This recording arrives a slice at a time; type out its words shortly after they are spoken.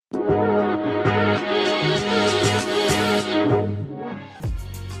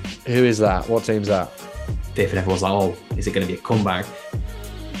Who is that? What team's that? Different. Everyone's like, oh, is it going to be a comeback?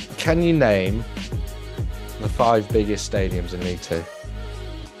 Can you name the 5 biggest stadiums in League Two?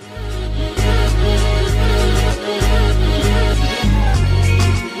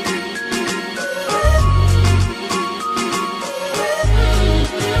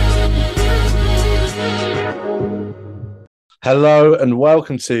 Hello and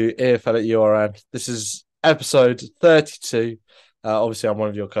welcome to EFL URN. This is episode 32. Obviously, I'm one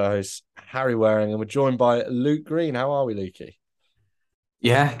of your co-hosts, Harry Waring, and we're joined by Luke Green. How are we, Lukey?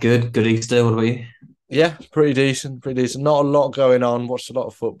 Yeah, good. Good Easter. What about you? Yeah, pretty decent. Not a lot going on. Watched a lot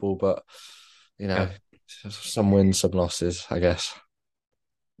of football, but, some wins, some losses, I guess.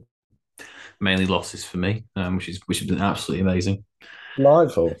 Mainly losses for me, which has been absolutely amazing.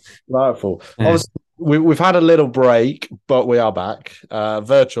 Delightful. Yeah. Obviously, we've had a little break, but we are back.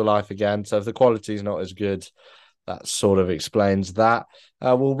 Virtual life again. So if the quality is not as good, that sort of explains that.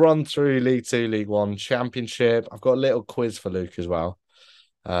 We'll run through League Two, League One, Championship. I've got a little quiz for Luke as well.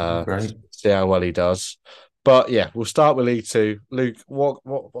 Great. See how well he does. But yeah, we'll start with League Two. Luke,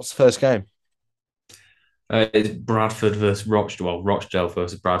 what's the first game? It's Bradford versus Rochdale. Well, Rochdale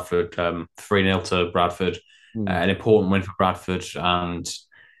versus Bradford. 3-0 to Bradford. An important win for Bradford, and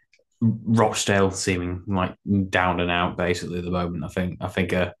Rochdale seeming like down and out basically at the moment. I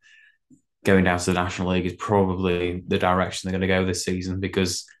think going down to the National League is probably the direction they're going to go this season,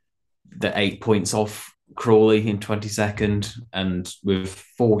 because they're 8 points off Crawley in 22nd, and with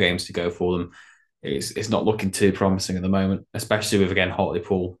 4 games to go for them, it's not looking too promising at the moment, especially with, again,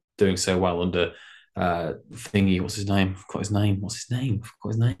 Hartlepool doing so well under thingy. What's his name? I've got his name.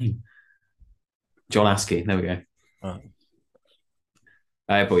 John Askey. There we go.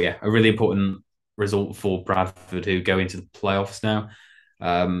 But yeah, a really important result for Bradford, who go into the playoffs now.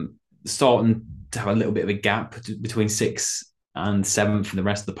 Starting to have a little bit of a gap between 6th and 7th and the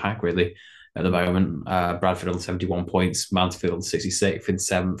rest of the pack, really, at the moment. Bradford on 71 points, Mansfield on 66th in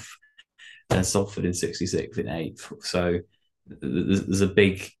 7th, and Salford in 66th in 8th. So there's a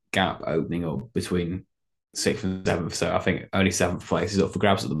big gap opening up between 6th and 7th. So I think only 7th place is up for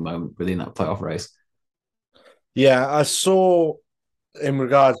grabs at the moment, really, in that playoff race. Yeah, I saw, in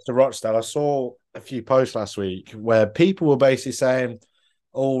regards to Rochdale, I saw a few posts last week where people were basically saying,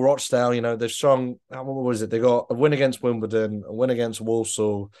 oh, Rochdale, they're strong. What was it? They got a win against Wimbledon, a win against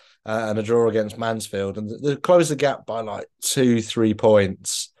Walsall, and a draw against Mansfield. And they closed the gap by like 2-3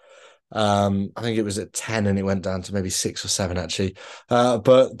 points. I think it was at 10 and it went down to maybe 6 or 7, actually.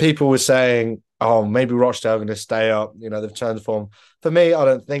 But people were saying, oh, maybe Rochdale are going to stay up. They've turned the form. For me, I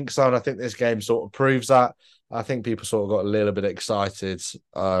don't think so. And I think this game sort of proves that. I think people sort of got a little bit excited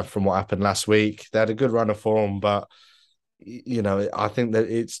from what happened last week. They had a good run of form, but, I think that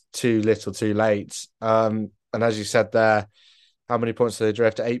it's too little too late. And as you said there, how many points do they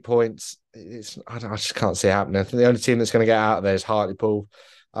drift? 8 points. I just can't see it happening. I think the only team that's going to get out of there is Hartlepool.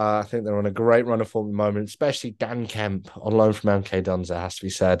 I think they're on a great run of form at the moment, especially Dan Kemp on loan from MK Dons, it has to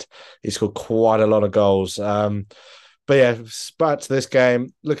be said. He scored quite a lot of goals. But yeah, back to this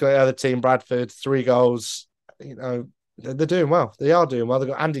game. Looking at the other team, Bradford, 3 goals. They're doing well. They are doing well. They've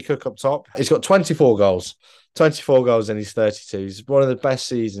got Andy Cook up top. He's got 24 goals. 24 goals in his 32. It's one of the best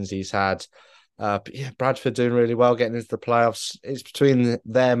seasons he's had. But yeah, Bradford doing really well, getting into the playoffs. It's between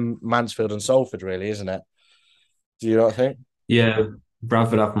them, Mansfield and Salford, really, isn't it? Do you not think? Yeah,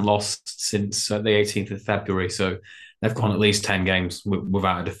 Bradford haven't lost since the 18th of February, so they've gone at least 10 games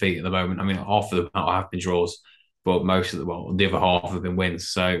without a defeat at the moment. I mean, half of them have been draws, but most of the other half have been wins.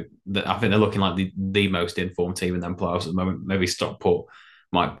 So I think they're looking like the most informed team in them playoffs at the moment. Maybe Stockport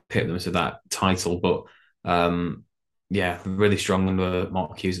might pit them to that title, but yeah, really strong under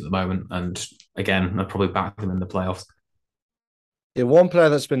Mark Hughes at the moment. And again, they'll probably back them in the playoffs. Yeah, one player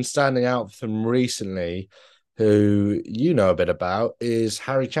that's been standing out for them recently, who you know a bit about, is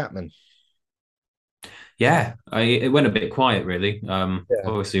Harry Chapman. Yeah, it went a bit quiet, really.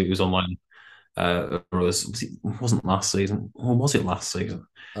 Obviously, it was online. It wasn't last season, or was it last season?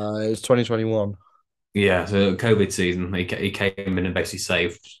 It was 2021. Yeah, so COVID season, he came in and basically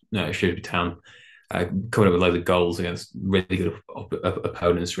saved Shrewsbury Town, coming up with loads of goals against really good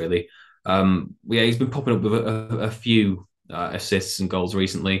opponents, really. He's been popping up with a few assists and goals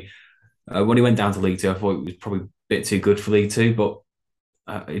recently. When he went down to League Two, I thought it was probably a bit too good for League Two, but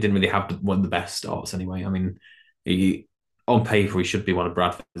he didn't really have one of the best starts anyway. I mean, on paper, he should be one of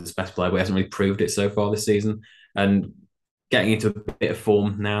Bradford's best players, but he hasn't really proved it so far this season. And getting into a bit of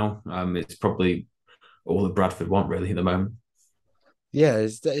form now, it's probably all that Bradford want, really, at the moment. Yeah,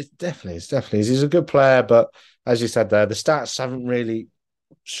 it's definitely. He's a good player, but as you said there, the stats haven't really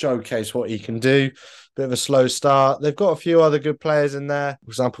showcase what he can do. Bit of a slow start. They've got a few other good players in there. For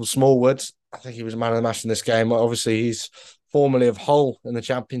example, Smallwood. I think he was man of the match in this game. Obviously, he's formerly of Hull in the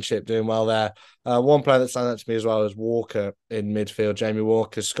Championship, doing well there. One player that stands out to me as well is Walker in midfield. Jamie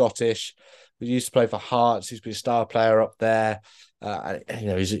Walker, Scottish. He used to play for Hearts. He's been a star player up there.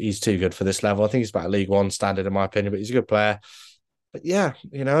 He's too good for this level. I think he's about League One standard in my opinion, but he's a good player. But yeah,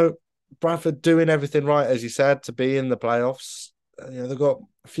 Bradford doing everything right, as you said, to be in the playoffs. They've got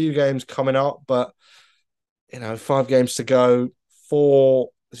a few games coming up, but 5 games to go.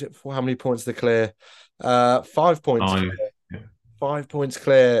 How many points to clear? 5 points. Oh, 5 points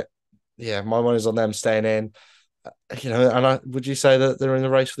clear. Yeah, my money's on them staying in. Would you say that they're in the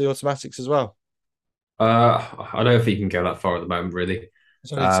race for the automatics as well? I don't know if he can go that far at the moment, really.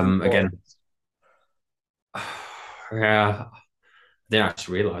 It's only 2 points. Again, yeah, I didn't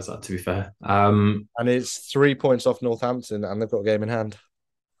actually realise that, to be fair. And it's 3 points off Northampton, and they've got a game in hand.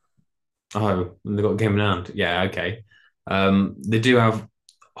 Oh, they've got a game in hand. Yeah, okay. They do have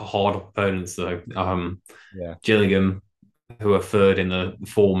hard opponents, though. Yeah. Gillingham, who are third in the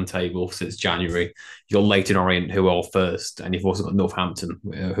form table since January. You've got Leyton Orient, who are first, and you've also got Northampton,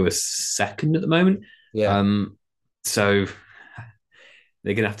 who are second at the moment. Yeah. So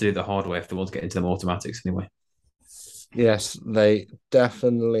they're going to have to do it the hard way if they want to get into them automatics anyway. Yes, they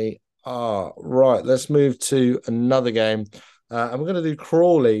definitely are. Right, let's move to another game. And we're going to do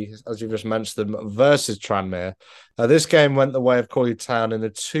Crawley, as you just mentioned, them versus Tranmere. This game went the way of Crawley Town in a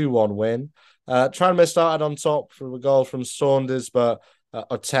 2-1 win. Tranmere started on top for a goal from Saunders, but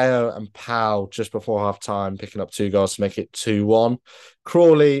Oteo and Powell just before half time picking up 2 goals to make it 2-1.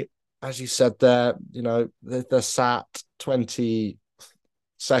 Crawley, as you said there, they're sat 22nd,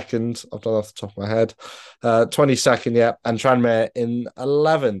 I've done off the top of my head, 22nd, yeah, and Tranmere in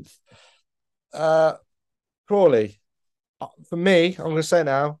 11th. Crawley, for me, I'm going to say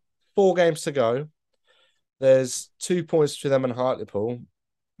now, 4 games to go. There's 2 points to them and Hartlepool.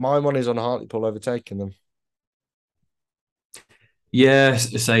 My money's on Hartlepool overtaking them. Yeah,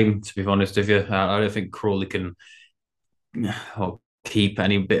 same, to be honest with you. I don't think Crawley can keep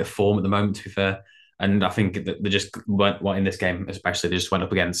any bit of form at the moment, to be fair. And I think that they just went in this game, especially, they just went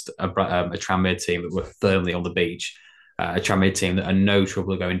up against a Tranmere team that were firmly on the beach, a Tranmere team that are no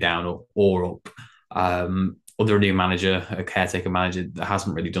trouble going down or up. Under a new manager, a caretaker manager that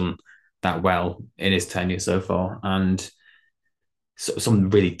hasn't really done that well in his tenure so far, and some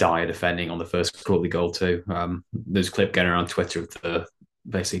really dire defending on the first Crawley goal too. There's a clip going around Twitter of the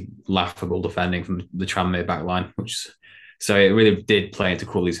basically laughable defending from the Tranmere backline, so it really did play into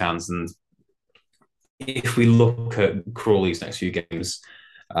Crawley's hands. And if we look at Crawley's next few games,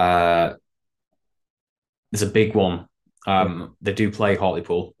 there's a big one. They do play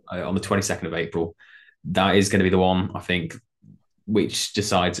Hartlepool on the 22nd of April. That is going to be the one, I think, which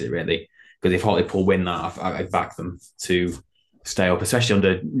decides it really. Because if Hartlepool win that, I back them to stay up, especially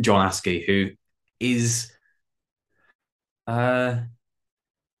under John Askey, who is, I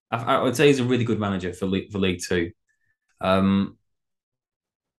would say, he's a really good manager for League Two.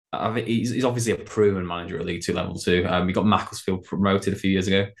 He's obviously a proven manager at League Two level too. He got Macclesfield promoted a few years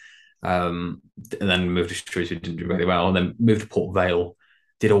ago, and then moved to Shrewsbury, didn't do really well, and then moved to Port Vale,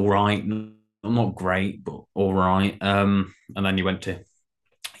 did all right, not great, but all right. And then you went to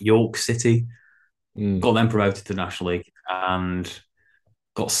York City, got them promoted to the National League, and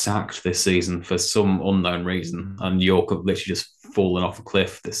got sacked this season for some unknown reason. And York have literally just fallen off a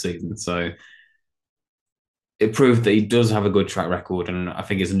cliff this season. So it proved that he does have a good track record, and I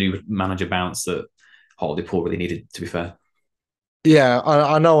think it's a new manager bounce that Hartlepool really needed, to be fair. Yeah,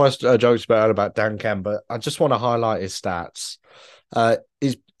 I know I joked about Dan Kemp, but I just want to highlight his stats.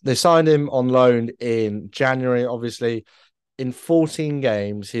 They signed him on loan in January, obviously. In 14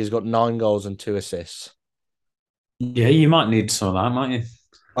 games, he's got 9 goals and 2 assists. Yeah, you might need some of that, might you?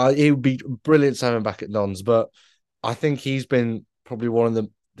 He would be brilliant to have him back at Dons, but I think he's been probably one of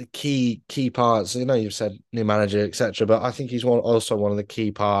the key parts. You've said new manager, etc., but I think he's also one of the key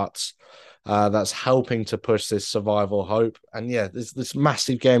parts that's helping to push this survival hope. And yeah, there's this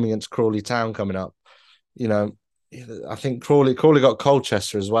massive game against Crawley Town coming up. I think Crawley got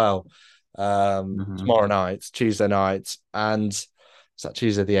Colchester as well tomorrow night, Tuesday night, and it's that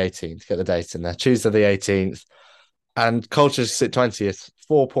Tuesday the 18th. Get the date in there, Tuesday the 18th, and Colchester sit 20th,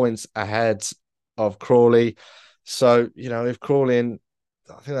 4 points ahead of Crawley. So if Crawley,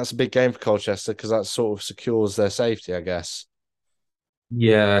 I think that's a big game for Colchester because that sort of secures their safety, I guess.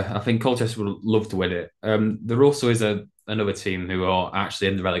 Yeah, I think Colchester would love to win it. There also is another team who are actually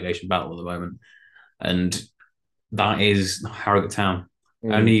in the relegation battle at the moment, and that is Harrogate Town.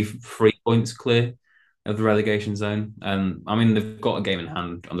 Only 3 points clear. of the relegation zone. And I mean, they've got a game in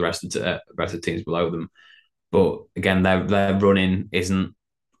hand on the rest of the teams below them. But again, their running isn't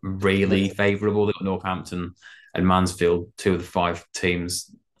really favourable. They've got Northampton and Mansfield, two of the five teams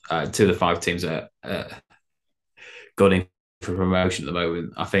that are gunning for promotion at the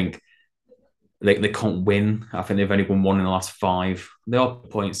moment. I think they can't win. I think they've only won one in the last five. They are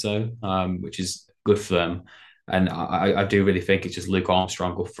points though, which is good for them. And I do really think it's just Luke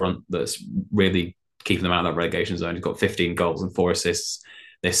Armstrong up front that's really keeping them out of that relegation zone. He's got 15 goals and 4 assists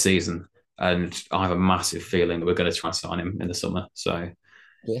this season. And I have a massive feeling that we're going to try and sign him in the summer. So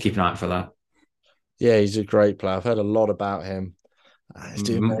keep an eye out for that. Yeah, he's a great player. I've heard a lot about him. He's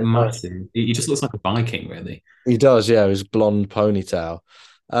doing very well. Massive. He just looks like a Viking, really. He does, yeah, his blonde ponytail.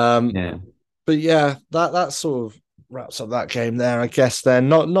 Um, Yeah. but yeah, that sort of wraps up that game there. I guess then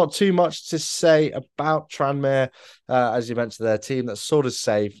not too much to say about Tranmere, as you mentioned, their team that's sort of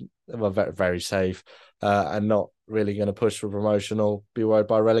safe, well, very very safe, and not really going to push for promotion or be worried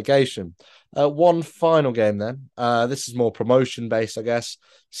by relegation. One final game then. This is more promotion based, I guess.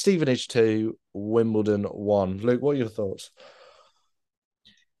 Stevenage 2, Wimbledon 1. Luke, what are your thoughts?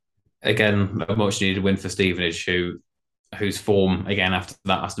 Again, a much needed win for Stevenage, whose form again after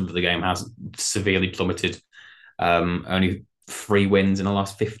that Aston Villa game has severely plummeted. Only 3 wins in the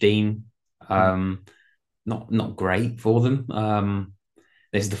last 15. Not great for them.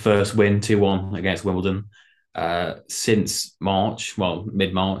 This is the first win 2-1 against Wimbledon since March, well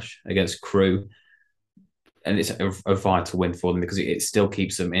mid March against Crewe, and it's a vital win for them because it still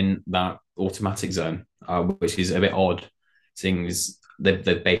keeps them in that automatic zone, which is a bit odd, seeing as they've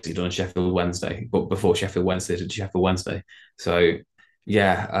basically done Sheffield Wednesday, but before Sheffield Wednesday did Sheffield Wednesday. So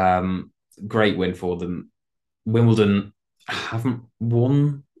yeah, great win for them. Wimbledon haven't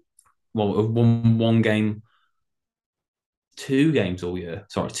won. Well, have won one game, 2 games all year.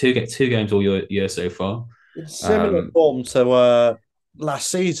 Sorry, two games all year so far. It's similar Um, form to last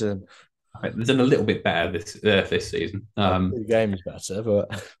season. they've done a little bit better this season. Well, 2 games better,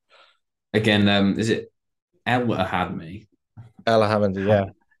 but Again, is it El Ahadmi? Ella Hammond, yeah.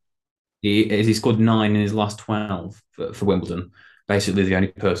 He scored 9 in his last 12 for Wimbledon. Basically, the only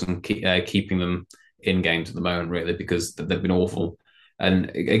person keeping them in games at the moment, really, because they've been awful. And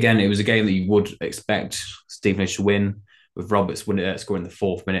again, it was a game that you would expect Stevenage to win, with Roberts scoring the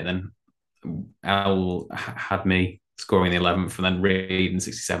 4th minute, then Al had me scoring the 11th, and then Reed in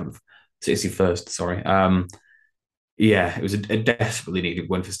 61st. Sorry. Yeah, it was a desperately needed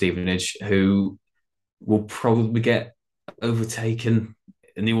win for Stevenage, who will probably get overtaken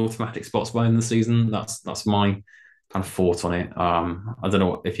in the automatic spots by in the season. That's my kind of thought on it. I don't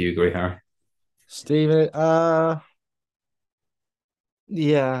know if you agree, Harry. Stephen,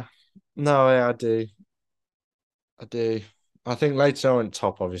 yeah. No, yeah, I do. I do. I think later on went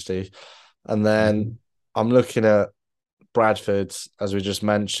top, obviously. And then I'm looking at Bradford, as we just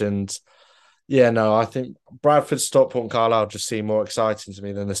mentioned. Yeah, no, I think Bradford, Stockport, and Carlisle just seem more exciting to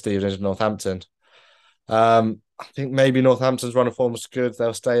me than the Stevenage and Northampton. I think maybe Northampton's run of form was good.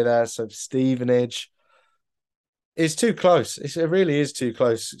 They'll stay there. So Stevenage is too close. It really is too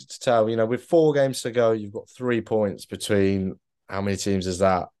close to tell. You know, with 4 games to go, you've got 3 points between how many teams is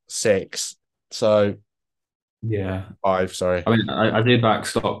that? 6. So Yeah, 5, sorry. I mean, I did back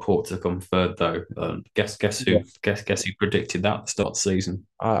Stockport to come third though. Guess Yeah. who? Guess who predicted that at the start of the season?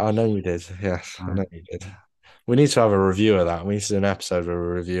 I know you did. Yes, I Uh, know you did. We need to have a review of that. We need to do an episode where we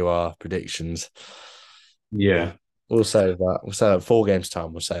review our predictions. yeah, We'll save that. We'll save that 4 games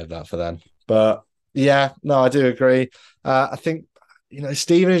time. We'll save that for then. But yeah, no, I do agree. I think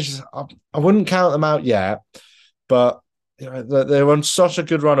Stevenage. I wouldn't count them out yet, but they're on such a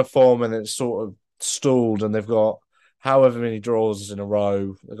good run of form, and it's sort of stalled, and they've got however many draws in a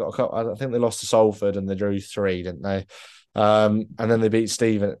row. They've got a couple, I think they lost to Salford and they drew 3, didn't they? And then they beat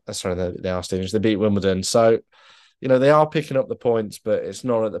Steven. Sorry, they are Stevens. They beat Wimbledon. So they are picking up the points, but it's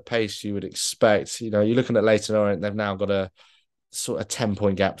not at the pace you would expect. You're looking at Leyton Orient, they've now got a sort of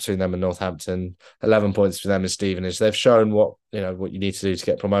 10-point gap between them and Northampton, 11 points for them and Stevenage. They've shown what you need to do to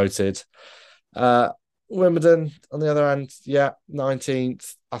get promoted. Wimbledon, on the other hand, yeah,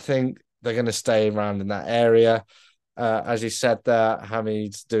 19th. I think they're going to stay around in that area. As you said there,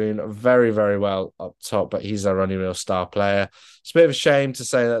 Hamid's doing very, very well up top, but he's our only real star player. It's a bit of a shame to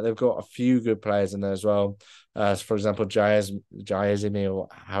say that they've got a few good players in there as well. For example, Jayezimi, or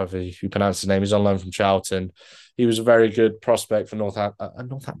however you pronounce his name, he's on loan from Charlton. He was a very good prospect for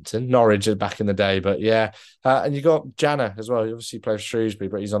Norwich back in the day. But yeah, and you got Jana as well. He obviously plays Shrewsbury,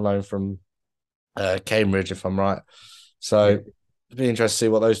 but he's on loan from Cambridge, if I'm right. So yeah. it'd be interesting to see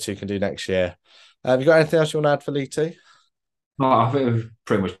what those two can do next year. Have you got anything else you want to add for League Two? Well, I think we've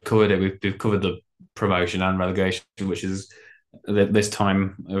pretty much covered it. We've covered the promotion and relegation, which is this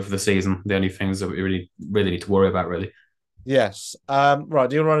time of the season the only things that we really need to worry about, really. Yes. Right.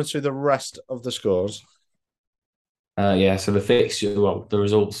 Do you want to run us through the rest of the scores? Yeah, so the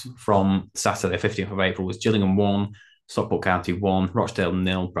results from Saturday, 15th of April was Gillingham 1, Stockport County 1, Rochdale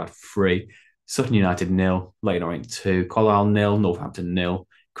 0, Bradford 3, Sutton United 0, Leyton Orient 2, Carlisle 0, Northampton 0,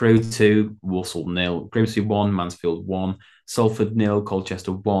 Crewe 2, Walsall 0, Grimsby 1, Mansfield 1, Salford 0,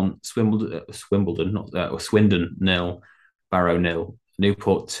 Colchester 1, Swindon 0, Barrow 0,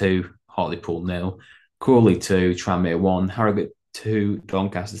 Newport 2, Hartlepool 0, Crawley 2, Tranmere 1, Harrogate 2,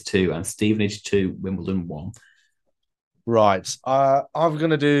 Doncaster 2, and Stevenage 2, Wimbledon 1. Right. I'm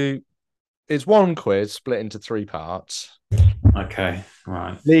gonna do. It's one quiz split into three parts. Okay,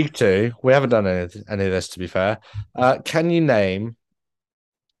 right. League Two. We haven't done any of this, to be fair. Can you name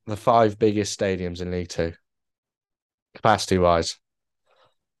the five biggest stadiums in League Two, capacity wise?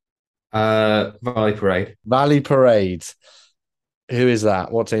 Valley Parade, Valley Parade. Who is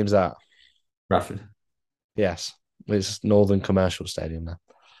that? What team's that? Bradford. Yes, it's Northern Commercial Stadium now.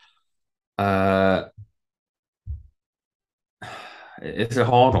 Uh, it's a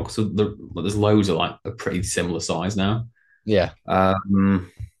hard one because there's loads of like a pretty similar size now. Yeah.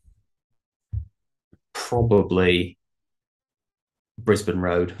 Probably Brisbane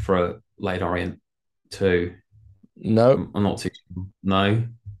Road for a Leyton Orient 2. No. I'm not too sure. No,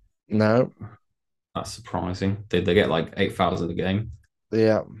 No. that's surprising. Did they get like 8,000 a game?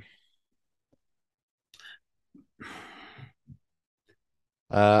 Yeah.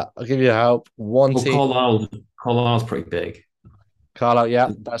 I'll give you help. One Well, team. Carlisle's pretty big. Carlisle.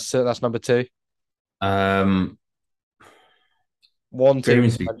 Yeah, that's it. That's number two. Um, One team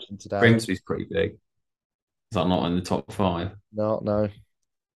Grimsby, mentioned today. Grimsby's pretty big. Is that not in the top five? No, no.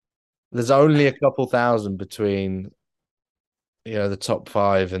 There's only a couple thousand between, the top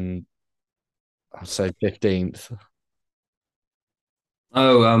five and I'd say 15th.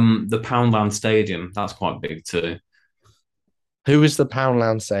 Oh, the Poundland Stadium. That's quite big too. Who is the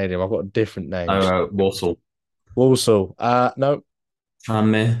Poundland Stadium? I've got different names. Oh, Walsall. Walsall. No.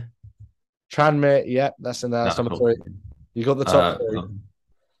 Tranmere. Tranmere. Yeah, that's in there. That's number three. You got the top three.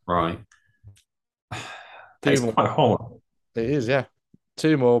 Right. Two It's more. quite hard. It is, yeah.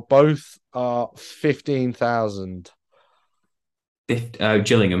 Two more. Both are 15,000.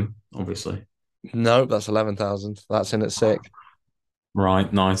 Gillingham, obviously. No, that's 11,000. That's in at six.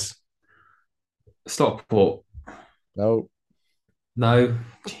 Right, nice. Stockport. No. No.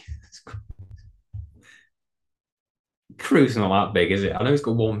 Crewe's not that big, is it? I know he's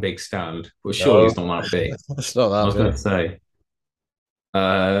got one big stand, but surely it's not that big. It's not that I was big. going to say.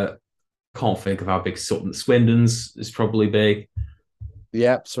 Can't think of how big Sutton. Swindon's is probably big.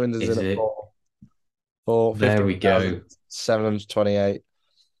 Yep, Swindon's Is in at it? four. There we go. 728.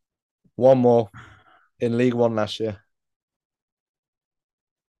 One more in League One last year.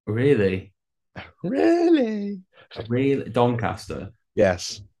 Really? Really? Really? Doncaster?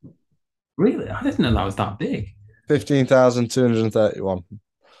 Yes. Really? I didn't know that was that big. 15,231.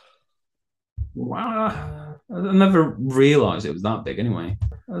 Wow. I never realised it was that big anyway.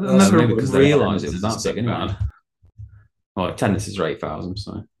 I That's never because realised it was that big anyway. Well, attendances are 8,000,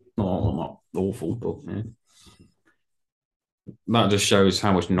 so not awful, but yeah. That just shows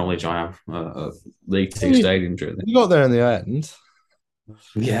how much knowledge I have of League Two stadiums, really. You got there in the end.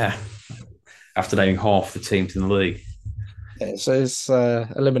 Yeah. After naming half the teams in the league. Yeah, so it's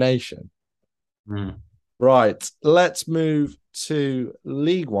elimination. Mm. Right. Let's move to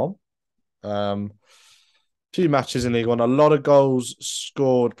League One. Few matches in League One. A lot of goals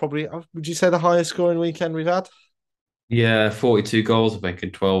scored. Probably, would you say the highest scoring weekend we've had? Yeah, 42 goals, I think,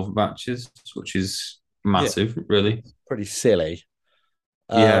 in 12 matches, which is massive, really. Pretty silly.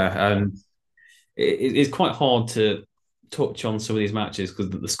 Yeah, and it's quite hard to touch on some of these matches because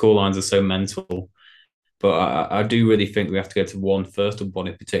the scorelines are so mental. But I do really think we have to go to one first, and one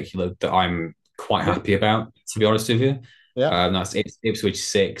in particular that I'm quite happy about, to be honest with you. Yeah. That's Ipswich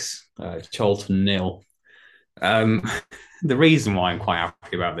 6, Charlton 0. The reason why I'm quite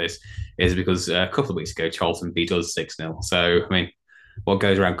happy about this is because a couple of weeks ago, Charlton beat us 6-0. So, I mean, what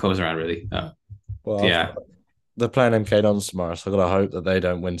goes around comes around, really. Well, yeah. They're playing MK Dons tomorrow, so I've got to hope that they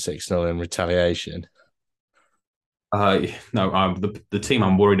don't win 6-0 in retaliation. No, the team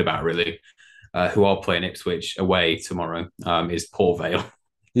I'm worried about, really, who are playing Ipswich away tomorrow, is Port Vale.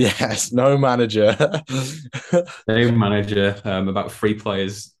 Yes, no manager. No manager, about 3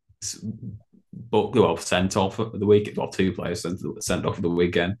 players sent off at the week. Well, 2 players sent off at the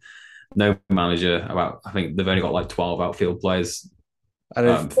weekend. No manager. I think they've only got like 12 outfield players.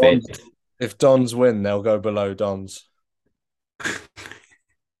 And if Dons win, they'll go below Dons.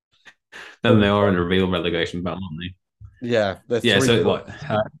 then they are in a real relegation battle, aren't they? Yeah, they're Yeah, three so points,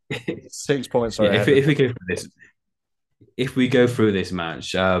 like, 6 points are yeah, ahead of if we them. go through this, if we go through this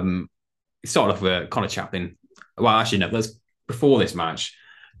match, it started off with Connor Chaplin. Well, actually, no. Let's before this match,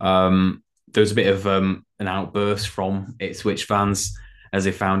 there was a bit of an outburst from Ipswich fans as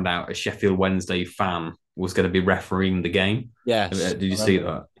they found out a Sheffield Wednesday fan was going to be refereeing the game. Yes, Did you I see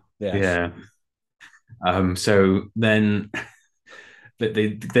remember that. that? Yes. Yeah. So then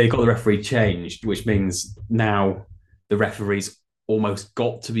they got the referee changed, which means now the referees almost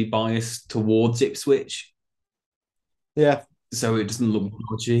got to be biased towards Ipswich, Yeah. so it doesn't look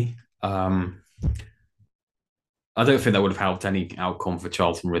dodgy. I don't think that would have helped any outcome for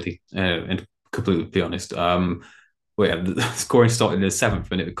Charlton, really, and completely be honest. But yeah, the scoring started in the 7th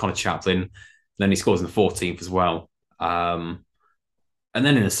minute with Connor Chaplin, then he scores in the 14th as well, and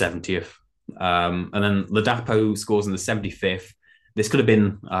then in the 70th, and then Ladapo scores in the 75th. This could have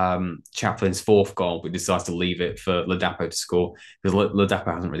been Chaplin's 4th goal, but he decides to leave it for Ladapo to score because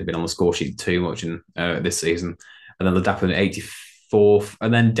Ladapo hasn't really been on the score sheet too much in this season. And then Ladapo in the 84th,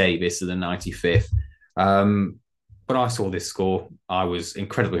 and then Davis in the 95th. When I saw this score, I was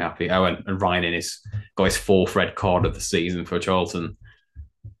incredibly happy. Oh, and Ryan Innes got his 4th red card of the season for Charlton.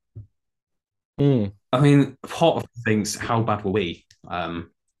 Mm. I mean, part of the things, how bad were we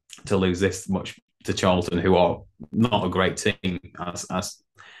to lose this much to Charlton, who are not a great team, as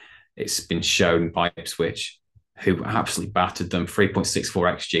it's been shown by Ipswich, who absolutely battered them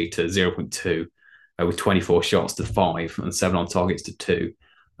 3.64 XG to 0.2, with 24 shots to 5 and 7 on targets to 2.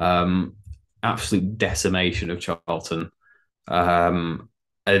 Absolute decimation of Charlton. And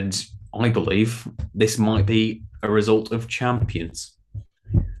I believe this might be a result of champions.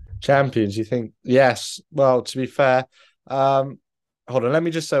 Champions, you think? Yes. Well, to be fair, hold on. Let me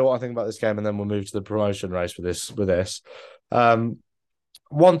just say what I think about this game, and then we'll move to the promotion race with this. One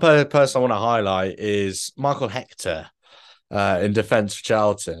person I want to highlight is Michael Hector, in defence for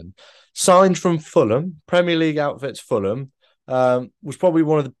Charlton, signed from Fulham, Premier League outfits Fulham. Was probably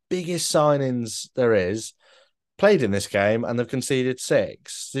one of the biggest signings there is. Played in this game, and they've conceded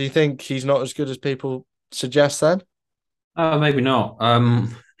 6. Do you think he's not as good as people suggest? Then, Maybe not.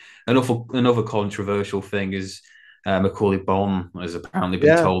 Another controversial thing is Macaulay Bonne has apparently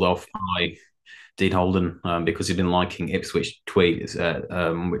been yeah, told off by Dean Holden because he didn't liking Ipswich tweets,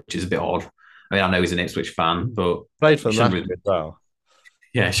 which is a bit odd. I mean, I know he's an Ipswich fan, but played for he them shouldn't last really, year as well.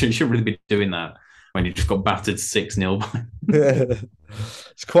 yeah, shouldn't really be doing that when you just got battered 6-0. It's I'm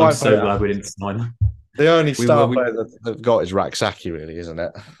quite so funny. glad we didn't sign him. The only We were, star we, player that they've got is Raksaki, really, isn't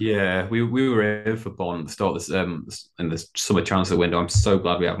it? yeah, we were in for Bonne at the start of this in the summer transfer window. I'm so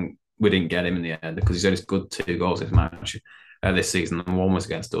glad we didn't get him in the end because he's only scored 2 goals this match this season, and one was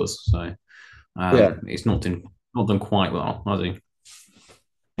against us. So Yeah, he's not done quite well, has he?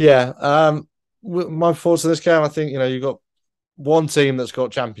 yeah. My thoughts on this game, I think you've got one team that's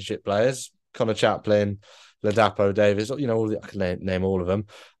got championship players, Connor Chaplin, Ladapo, Davis. I can name all of them,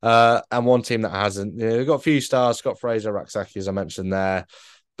 and one team that hasn't. We've got a few stars, Scott Fraser, Raksaki, as I mentioned there,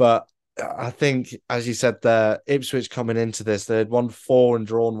 but I think, as you said there, Ipswich coming into this, they'd won 4 and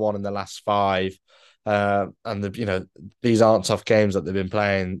drawn 1 in the last 5. These aren't tough games that they've been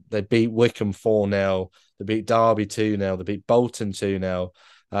playing. They beat Wickham 4-0. They beat Derby 2-0. They beat Bolton 2-0.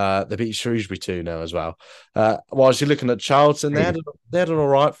 They beat Shrewsbury 2-0 as well. Whilst you're looking at Charlton, they had an all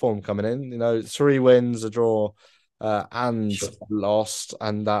right form coming in. 3 wins, a draw, and Sure. lost,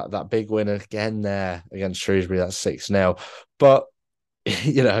 and that big win again there against Shrewsbury. That's 6-0. But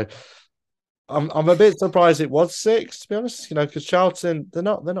I'm a bit surprised it was 6, to be honest. Because Charlton, they're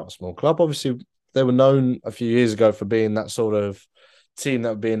not a small club. Obviously, they were known a few years ago for being that sort of team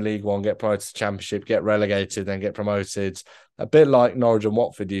that would be in League One, get promoted to Championship, get relegated, then get promoted. A bit like Norwich and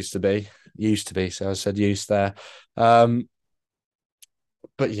Watford used to be. So I said used there. But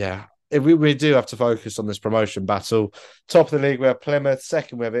yeah, we do have to focus on this promotion battle. Top of the league, we have Plymouth.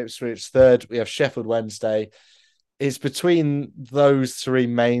 Second, we have Ipswich. Third, we have Sheffield Wednesday. It's between those 3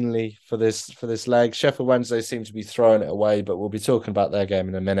 mainly for this leg. Sheffield Wednesday seem to be throwing it away, but we'll be talking about their game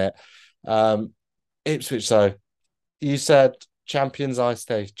in a minute. Ipswich, though, you said champions, I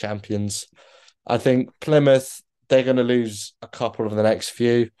say champions. I think Plymouth, they're going to lose a couple of the next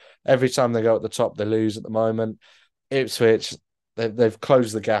few. Every time they go at the top, they lose at the moment. Ipswich, they've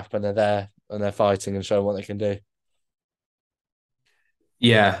closed the gap and they're there and they're fighting and showing what they can do.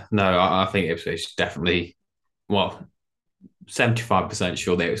 Yeah, no, I think Ipswich definitely. Well, 75%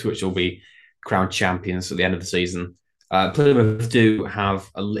 sure that Ipswich will be crowned champions at the end of the season. Plymouth do have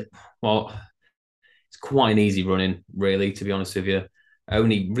well, it's quite an easy running, really, to be honest with you.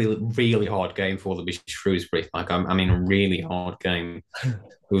 only really, really hard game for them is Shrewsbury. Like, I mean, a really hard game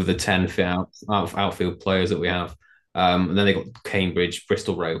with the 10 outfield players that we have. And then they got Cambridge,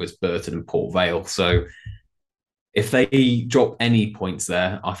 Bristol Rovers, Burton, and Port Vale. So if they drop any points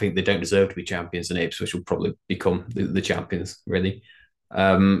there, I think they don't deserve to be champions, and Ipswich will probably become the champions, really.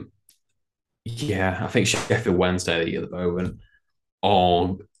 Um, yeah, I think Sheffield Wednesday at the moment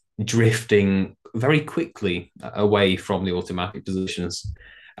are drifting very quickly away from the automatic positions,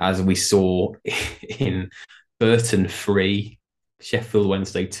 as we saw in Burton 3, Sheffield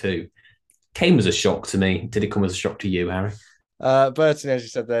Wednesday 2. Came as a shock to me. Did it come as a shock to you, Harry? Burton, as you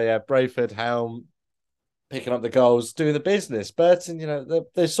said there, yeah, Brayford, Helm, picking up the goals, doing the business. Burton,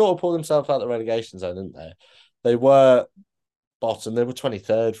 they sort of pulled themselves out of the relegation zone, didn't they? They were bottom. They were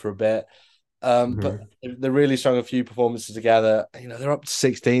 23rd for a bit. But Mhm. they really strung a few performances together. They're up to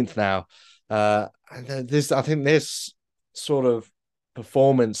 16th now. And I think this sort of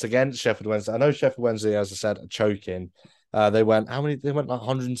performance against Sheffield Wednesday. I know Sheffield Wednesday, as I said, are choking. They went how many? They went like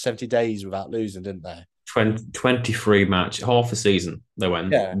 170 days without losing, didn't they? 23 match, half a season they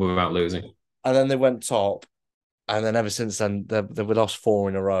went Yeah. without losing. And then they went top, and then ever since then they've lost four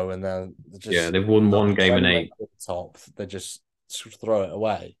in a row, and then they Yeah, just they've won one game in anywhere eight. at the top, they just sort of throw it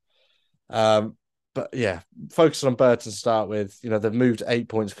away. Um, but yeah, focusing on Burton to start with, they've moved 8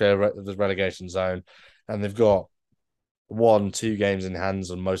 points clear of the relegation zone, and they've got 2 games in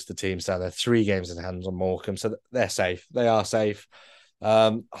hands on most of the teams down there, 3 games in hands on Morecambe. So they're safe. They are safe.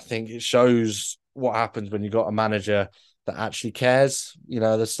 I think it shows what happens when you've got a manager that actually cares.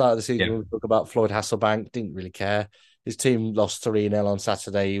 The start of the season, Yeah. we talk about Floyd Hasselbank, didn't really care. His team lost 3-0 on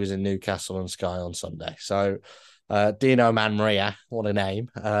Saturday. He was in Newcastle and Sky on Sunday. So Dino Manria, what a name.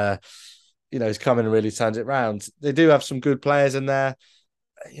 He's coming and really turns it round. They do have some good players in there.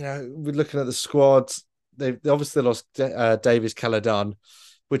 We're looking at the squad. They obviously lost Davies Caledon,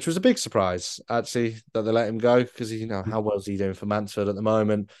 which was a big surprise, actually, that they let him go because, how well is he doing for Mansfield at the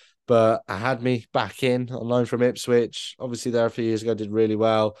moment? But I had me back in on loan from Ipswich. Obviously, there a few years ago, did really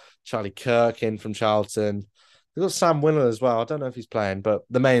well. Charlie Kirk in from Charlton. They've got Sam Winner as well. I don't know if he's playing, but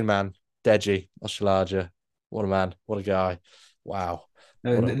the main man, Deji Oshalaja. What a man. What a guy. Wow.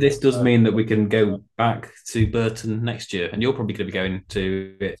 What a This does mean that we can go back to Burton next year, and you're probably going to be going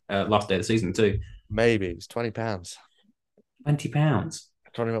to it last day of the season too. maybe it's £20. £20. I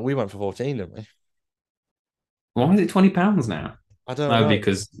can't remember. We went for 14, didn't we? Why is it £20 now? I don't No, know.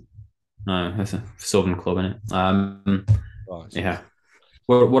 because no, it's a Southern club, isn't it? Right. Yeah.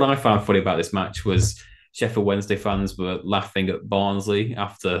 Well, what I found funny about this match was Sheffield Wednesday fans were laughing at Barnsley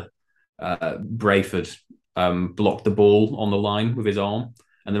after Brayford blocked the ball on the line with his arm,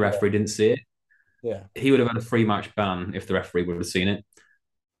 and the Yeah. referee didn't see it. Yeah. He would have had a 3 match ban if the referee would have seen it,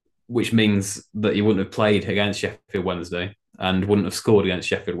 which means that he wouldn't have played against Sheffield Wednesday and wouldn't have scored against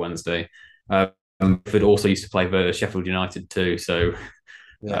Sheffield Wednesday. But also used to play for Sheffield United too, so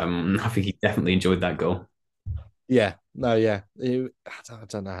Yeah. I think he definitely enjoyed that goal. Yeah. No, yeah. I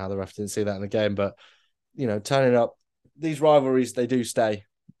don't know how the ref didn't see that in the game, but turning up these rivalries, they do stay.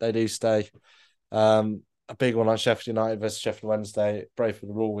 They do stay. A big one like Sheffield United versus Sheffield Wednesday. Brayford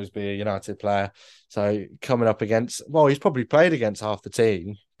will always be a United player. So coming up against, well, he's probably played against half the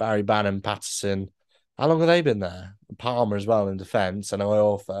team. Barry Bannon, Patterson. How long have they been there? Palmer as well in defence, and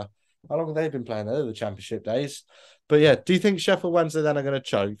Iorfa. How long have they been playing there? The Championship days. But yeah, do you think Sheffield Wednesday then are going to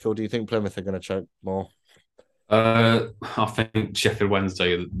choke, or do you think Plymouth are going to choke more? I think Sheffield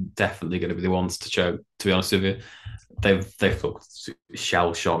Wednesday are definitely going to be the ones to choke. To be honest with you, they've looked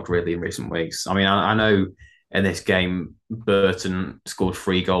shell shocked really in recent weeks. I mean, I know in this game Burton scored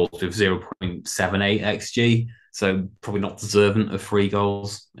 3 goals with 0.78 xg, so probably not deserving of 3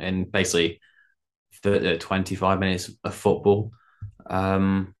 goals in basically 25 minutes of football.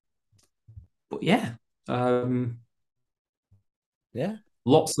 Um, but yeah, um, Yeah,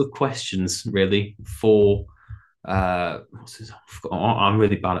 lots of questions really for what's his, I'm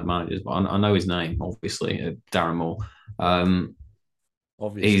really bad at managers, but I know his name obviously, Darren Moore. Um,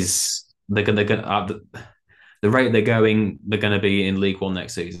 obviously. he's they're gonna the rate they're going, they're going to be in League One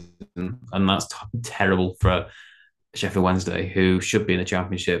next season, and that's terrible for Sheffield Wednesday, who should be in the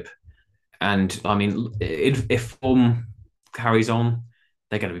Championship. And I mean, if form carries on,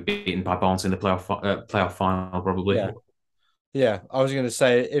 they're going to be beaten by Barnes in the playoff final probably. Yeah. Yeah, I was going to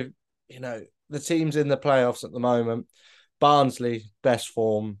say if the teams in the playoffs at the moment, Barnsley best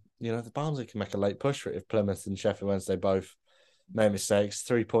form. The Barnsley can make a late push for it if Plymouth and Sheffield Wednesday both make mistakes.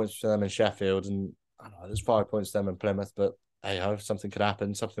 3 points for them in Sheffield, and I don't know there's 5 points for them in Plymouth. But hey ho, something could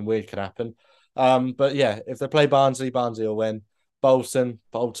happen. Something weird could happen. But yeah, if they play Barnsley, Barnsley will win. Bolton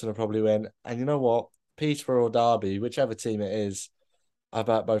will probably win. And you know what? Peterborough or Derby, whichever team it is,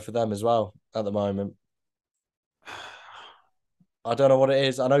 about both of them as well at the moment. I don't know what it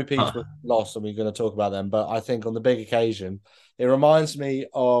is. I know Uh, Peterborough lost, and we're going to talk about them, but I think on the big occasion, it reminds me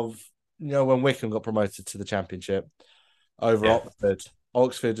of when Wickham got promoted to the Championship over yeah, Oxford.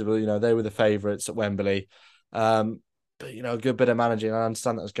 Oxford, they were the favourites at Wembley. But a good bit of managing. I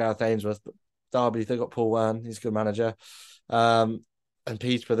understand that was Gareth Ainsworth, but Derby, they got Paul Wern, he's a good manager. And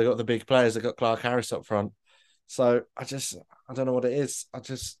Peterborough, they got the big players, they got Clark Harris up front. So I don't know what it is. I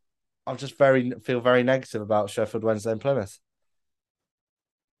just feel very negative about Sheffield Wednesday and Plymouth.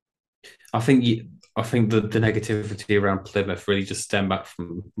 I think I think the negativity around Plymouth really just stemmed back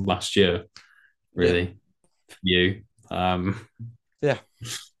from last year. Yeah, Really, for you. yeah. That's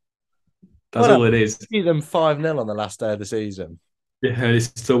Well, no, all it is. beat them 5-0 on the last day of the season. Yeah, it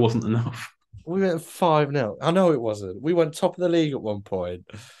still wasn't enough. We went 5-0. I know it wasn't. We went top of the league at one point.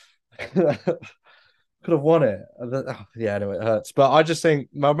 Could have won it. Yeah, anyway, it hurts. But I just think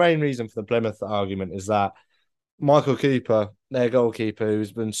my main reason for the Plymouth argument is that Michael Cooper, their goalkeeper,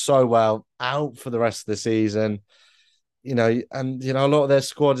 who's been so well, out for the rest of the season. A lot of their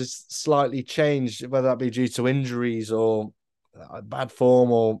squad is slightly changed, whether that be due to injuries or bad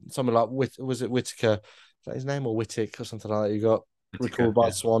form or something like was it Whitaker? Is that his name, or Whittick or something like that? You got recalled by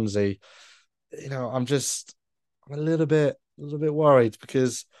Yeah. Swansea. I'm a little bit worried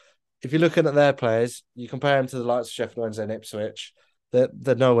because if you're looking at their players, you compare them to the likes of Sheffield Wednesday and Ipswich,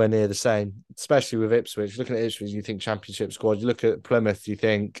 they're nowhere near the same, especially with Ipswich. Looking at Ipswich, you think Championship squad. You look at Plymouth, you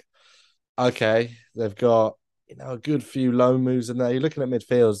think, okay, they've got a good few loan moves in there. You're looking at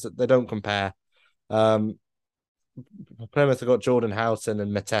midfields that they don't compare. Um, Plymouth have got Jordan Houghton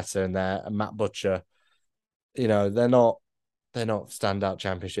and Mateta in there and Matt Butcher. They're not standout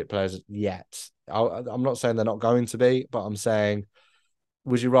Championship players yet. I'm not saying they're not going to be, but I'm saying,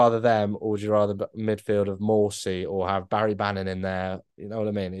 would you rather them or would you rather midfield of Morsey or have Barry Bannon in there? You know what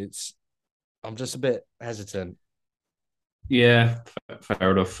I mean? I'm just a bit hesitant. Yeah,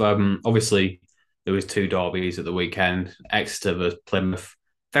 fair enough. Obviously, there was two derbies at the weekend. Exeter versus Plymouth.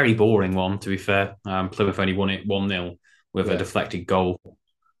 Very boring one, to be fair. Plymouth only won it 1-0 with a Yeah. deflected goal.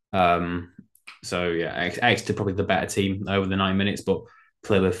 Um, so yeah, Exeter probably the better team over the 9 minutes, but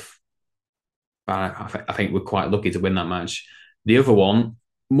Plymouth, I think we're quite lucky to win that match. The other one,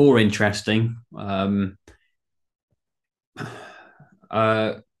 more interesting. Uh,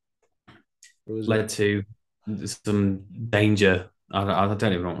 What was it? Led to some danger. I don't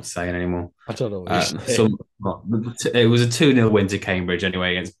even know what I'm saying anymore. I don't know what you're saying. Some it was a 2-0 win to Cambridge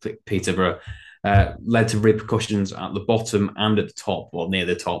anyway against Peterborough. Led to repercussions at the bottom and at the top, or near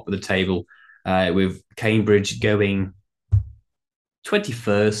the top of the table, with Cambridge going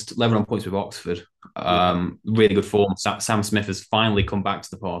 21st, level on points with Oxford. Yeah. Really good form. Sam Smith has finally come back to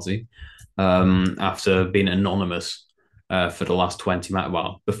the party after being anonymous for the last 20 matches.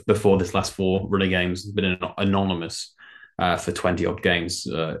 Well, before this last four running games, been anonymous for 20 odd games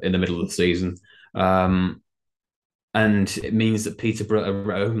in the middle of the season. And it means that Peterborough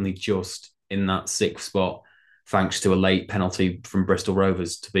are only just in that sixth spot, thanks to a late penalty from Bristol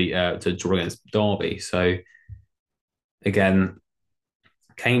Rovers to draw against Derby. So again,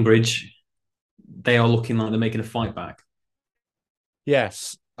 Cambridge, they are looking like they're making a fight back.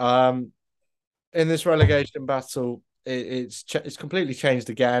 Yes. In this relegation battle, it's completely changed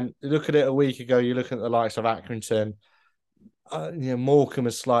again. You look at it a week ago, you're looking at the likes of Accrington. Morecambe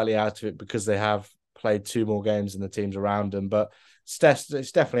is slightly out of it because they have played two more games than the teams around them, but it's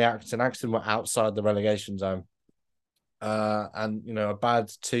definitely Accrington. Accrington were outside the relegation zone. And a bad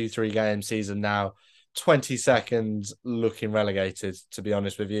 2-3 game season now, 22nd looking relegated, to be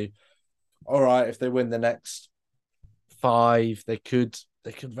honest with you. All right, if they win the next five, they could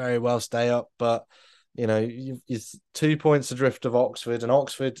very well stay up, but you're 2 points adrift of Oxford, and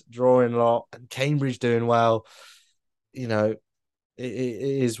Oxford drawing a lot, and Cambridge doing well. It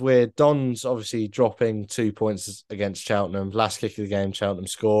is weird. Don's obviously dropping 2 points against Cheltenham. Last kick of the game, Cheltenham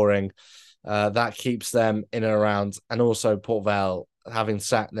scoring. That keeps them in and around. And also Port Vale, having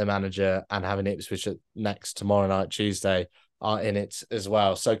sacked their manager and having Ipswich next tomorrow night, Tuesday, are in it as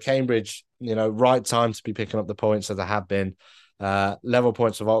well. So Cambridge, right time to be picking up the points as they have been. Level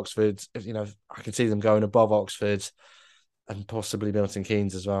points of Oxford. I can see them going above Oxford and possibly Milton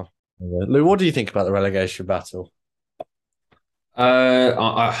Keynes as well. Lou, what do you think about the relegation battle?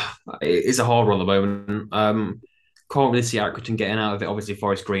 It's a hard one at the moment. Can't really see Accrington getting out of it. Obviously,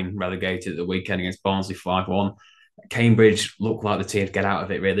 Forest Green relegated at the weekend against Barnsley 5-1. Cambridge look like the team to get out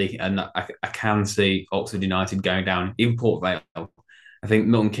of it, really. And I can see Oxford United going down, even Port Vale. I think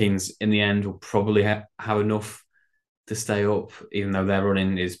Milton Keynes, in the end, will probably have enough to stay up, even though their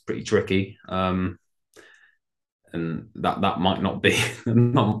running is pretty tricky. and that might not be it's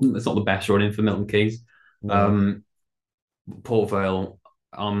not the best running for Milton Keynes. No. Um, Port Vale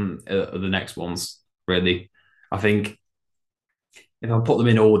are the next ones really. I think if I put them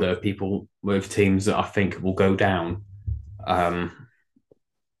in order, people with teams that I think will go down, um,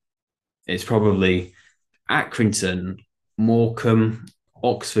 it's probably Accrington, Morecambe,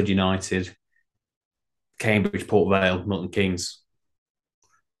 Oxford United, Cambridge, Port Vale, Milton Keynes.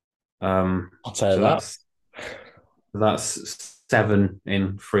 I'll tell you So that. that's seven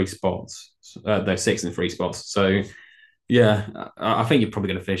in three spots. No, six in three spots. So yeah, I think you're probably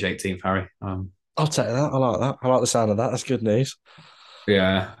going to finish 18th, Harry. I'll take that. I like that. I like the sound of that. That's good news.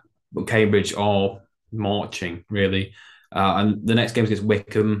 Yeah, but Cambridge are marching really, and the next game is against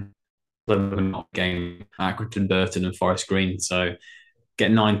Wickham, Plymouth game, Accrington, Burton, and Forest Green. So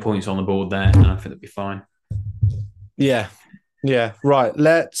get 9 points on the board there, and I think that'll be fine. Yeah. Yeah. Right.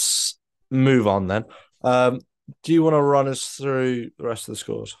 Let's move on then. Do you want to run us through the rest of the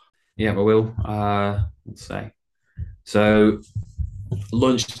scores? Yeah, but we'll let's say so.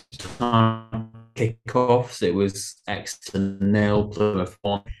 Lunchtime kickoffs. It was Exeter 0, Plymouth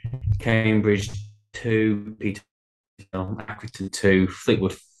 1, Cambridge 2, Peterborough, Accrington 2,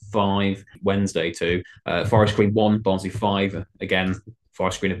 Fleetwood 5, Wednesday 2, Forest Green 1, Barnsley 5. Again,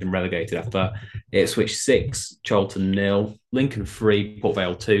 Forest Green have been relegated after that. Ipswich 6, Charlton 0, Lincoln 3, Port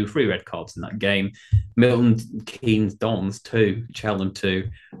Vale 2, 3 red cards in that game. Milton Keynes Dons 2, Cheltenham 2,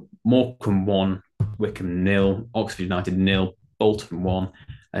 Morecambe 1, Wickham 0, Oxford United 0, Bolton 1,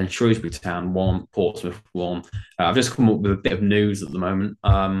 and Shrewsbury Town 1, Portsmouth 1. I've just come up with a bit of news at the moment,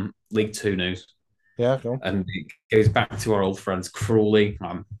 League Two news. Yeah, go on. And it goes back to our old friends Crawley.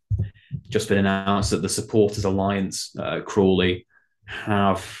 Just been announced that the Supporters Alliance, Crawley,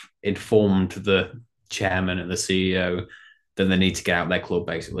 have informed the chairman and the CEO that they need to get out of their club,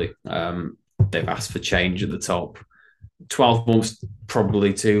 basically. They've asked for change at the top. 12 months,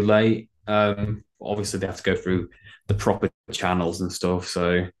 probably too late. Obviously, they have to go through the proper channels and stuff.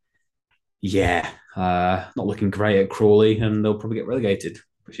 So, yeah, not looking great at Crawley, and they'll probably get relegated,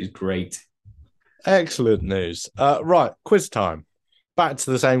 which is great. Excellent news. Right, quiz time. Back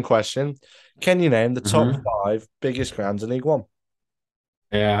to the same question. Can you name the top five biggest grounds in League One?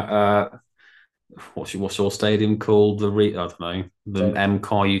 Yeah. What's your stadium called? I don't know. The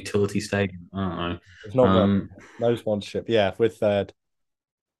M-Car Utility Stadium. I don't know. It's not got no sponsorship. Yeah, we're third.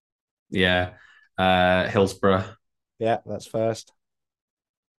 Yeah. Hillsborough. Yeah, that's first.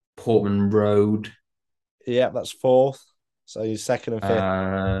 Portman Road. Yeah, that's fourth. So you're second and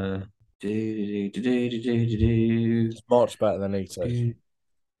fifth. It's much better than League Two.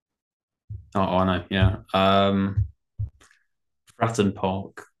 Oh, I know. Yeah. Fratton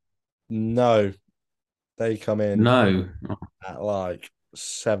Park. No, they come in No. at like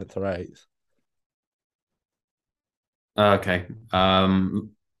seventh or eighth. Okay.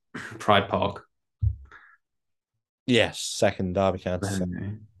 Pride Park. Yes, second Derby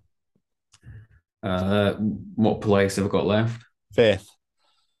County. What place have I got left? Fifth.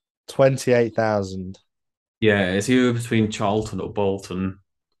 28,000. Yeah, it's either between Charlton or Bolton.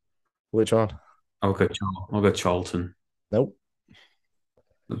 Which one? I'll go Charlton. Nope.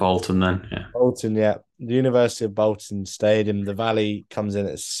 Bolton then, yeah. Bolton, yeah. The University of Bolton Stadium. The Valley comes in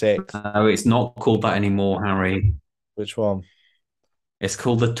at sixth. No, it's not called that anymore, Harry. Which one? It's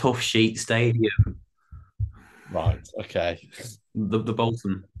called the Tough Sheet Stadium. Right, okay. The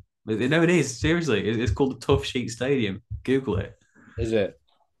Bolton. No, it is. Seriously. It's called the Tough Sheet Stadium. Google it. Is it?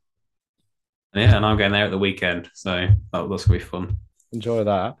 Yeah, and I'm going there at the weekend. So that's going to be fun. Enjoy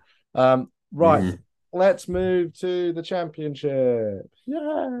that. Right. Let's move to the championship.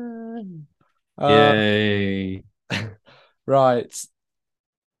 Yay! Yay. Right.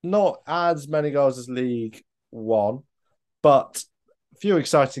 Not as many goals as League One, but a few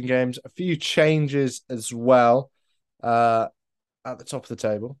exciting games, a few changes as well at the top of the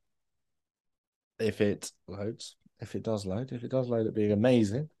table. If it loads. If it does load. If it does load, it'd be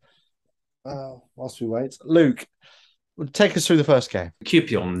amazing. Whilst we wait. Luke, take us through the first game.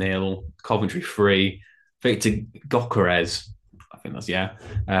 QPR 0, Coventry 3, Victor Gyökeres, I think that's,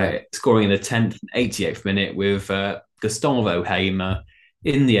 scoring in the 10th and 88th minute with Gustavo Hamer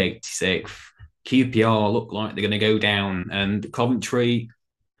in the 86th. QPR look like they're going to go down, and Coventry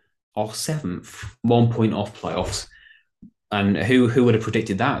are 7th, 1 point off playoffs. And who would have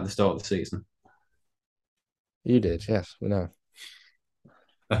predicted that at the start of the season? You did, yes, we know.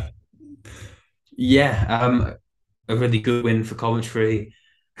 Yeah, a really good win for Coventry,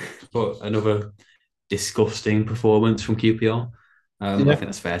 but another disgusting performance from QPR. I think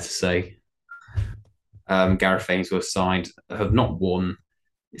that's fair to say. Gareth Ainsworth's side have not won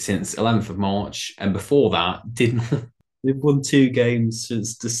since 11th of March, and before that, didn't they've won 2 games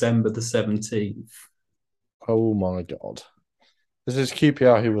since December the 17th. Oh my God. This is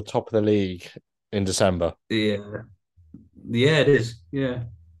QPR who were top of the league in December. Yeah, yeah, it is. Yeah.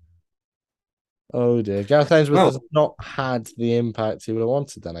 Oh dear. Gareth Ainsworth has Well, not had the impact he would have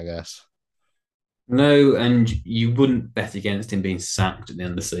wanted then, I guess. no, and you wouldn't bet against him being sacked at the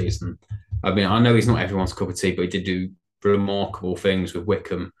end of the season. I mean, I know he's not everyone's cup of tea, but he did do remarkable things with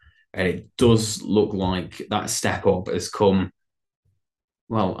Wickham, and it does look like that step up has come.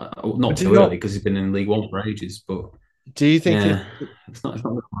 Well, But not do you too early not because he's been in League One for ages, but do you think yeah, it's not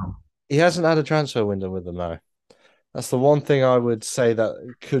well. he hasn't had a transfer window with them though? That's the one thing I would say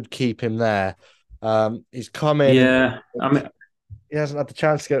that could keep him there. He's come in and Yeah, I mean, he hasn't had the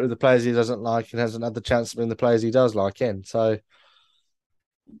chance to get with the players he doesn't like and hasn't had the chance to bring the players he does like in. So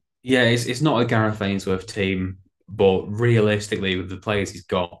yeah, it's not a Gareth Ainsworth team, but realistically, with the players he's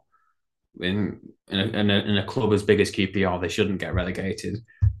got in a club as big as QPR, they shouldn't get relegated.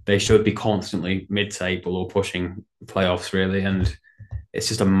 They should be constantly mid-table or pushing playoffs, really, and it's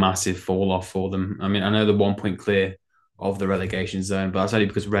just a massive fall off for them. I mean, I know they're 1 point clear of the relegation zone, but that's only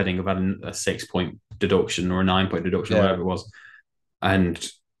because Reading have had a 6 point deduction or a 9 point deduction or yeah, whatever it was,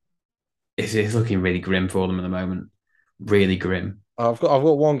 and it's looking really grim for them at the moment. Really grim. I've got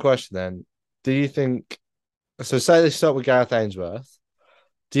one question then. Do you think so? Say they start with Gareth Ainsworth.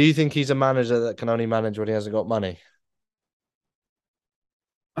 Do you think he's a manager that can only manage when he hasn't got money?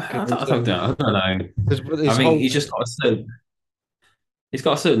 I don't know. I don't know. Because I his mean, whole he's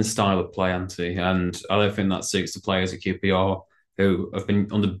got a certain style of play, Anti, and I don't think that suits the players at QPR who have been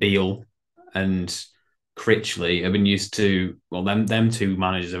under Beale and Critchley have been used to them two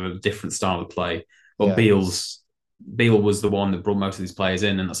managers have a different style of play. But yeah, Beale was the one that brought most of these players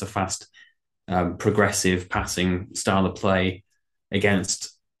in, and that's a fast, progressive passing style of play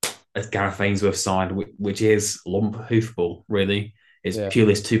against a Gareth Ainsworth side, which is lump hoofball, really. It's yeah.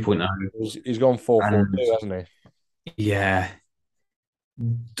 purely 2.0. He's gone 4-4-2, And hasn't yeah,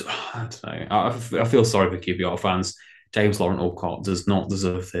 I don't know. I feel sorry for QPR fans. James Laurent Alcott does not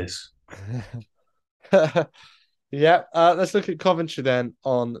deserve this. he? Yeah, let's look at Coventry then.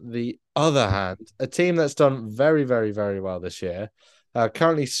 On the other hand, a team that's done very, very, very well this year,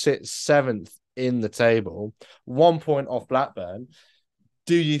 currently sits seventh in the table, 1 point off Blackburn.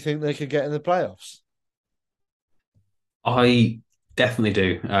 Do you think they could get in the playoffs? I definitely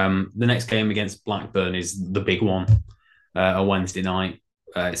do. The next game against Blackburn is the big one on Wednesday night.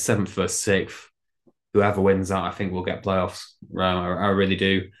 It's seventh versus sixth. Whoever wins that, I think, will get playoffs. I really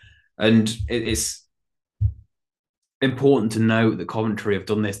do. And it's important to note that Coventry have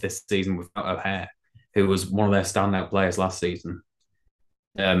done this season without O'Hare, who was one of their standout players last season.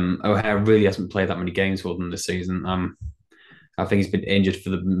 O'Hare really hasn't played that many games for them this season. I think he's been injured for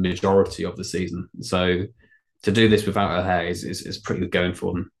the majority of the season. So to do this without O'Hare is pretty good going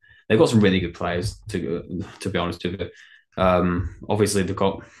for them. They've got some really good players, to be honest with you. Obviously, they've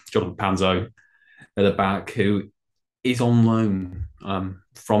got Jonathan Panzo at the back, who is on loan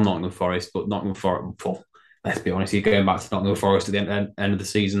from Nottingham Forest, but Nottingham Forest, well, let's be honest, he's going back to Nottingham Forest at the end of the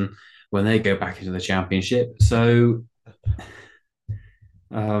season when they go back into the Championship. So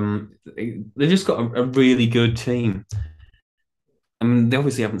they've just got a really good team. I mean, they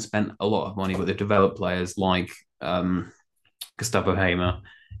obviously haven't spent a lot of money, but they've developed players like Gustavo Hamer,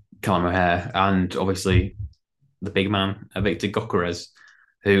 Callum O'Hare, and obviously the big man, Victor Gokeres,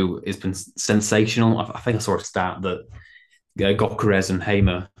 who has been sensational. I think I saw a stat that Gokeres and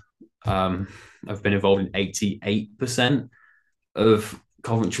Hamer have been involved in 88% of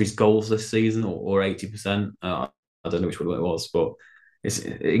Coventry's goals this season, or 80%. I don't know which one it was, but it's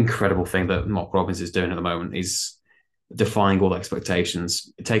an incredible thing that Mark Robbins is doing at the moment. He's defying all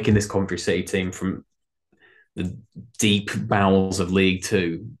expectations, taking this Coventry City team from the deep bowels of League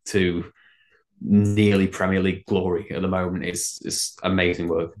Two to nearly Premier League glory at the moment. It's amazing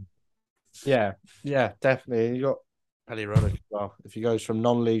work. Yeah, yeah, definitely. You got Paddy Roddick as well. If he goes from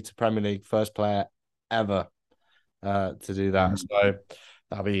non-league to Premier League, first player ever to do that. So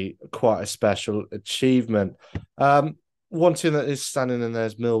that'll be quite a special achievement. One team that is standing in there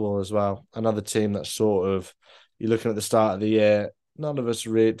is Millwall as well. Another team that's sort of, you're looking at the start of the year. None of us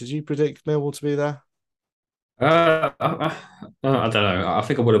really. Did you predict Millwall to be there? I don't know. I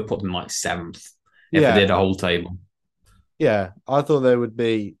think I would have put them like seventh if I Yeah, did a whole table. yeah. I thought they would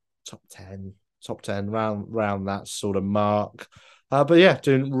be top 10, round that sort of mark. But yeah,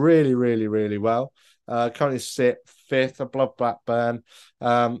 doing really, really, really well. Currently sit fifth above Blackburn.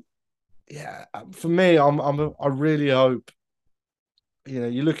 Yeah, for me, I really hope,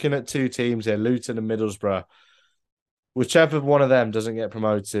 you're looking at two teams here, Luton and Middlesbrough. whichever one of them doesn't get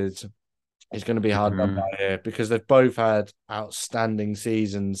promoted is going to be hard done Mhm. by here because they've both had outstanding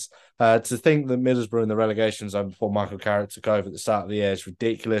seasons. To think that Middlesbrough in the relegation zone before Michael Carrick took over at the start of the year is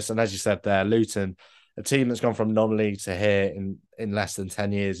ridiculous. And as you said there, Luton, a team that's gone from non-league to here in less than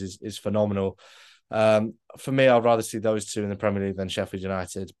 10 years is phenomenal. For me, I'd rather see those two in the Premier League than Sheffield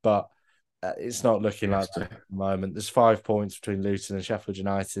United, but it's not looking like Yes. that at the moment. There's 5 points between Luton and Sheffield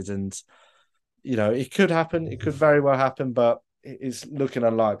United, and it could happen. It could very well happen, but it's looking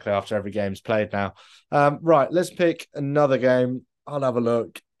unlikely after every game's played now. Right, let's pick another game. I'll have a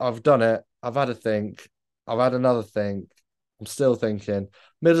look. I've done it. I've had a think. I've had another think. I'm still thinking.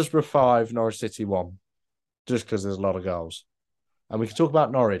 Middlesbrough 5, Norwich City 1, just because there's a lot of goals. And we can talk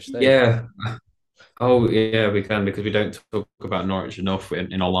about Norwich. There you Yeah. Oh, yeah, we can because we don't talk about Norwich enough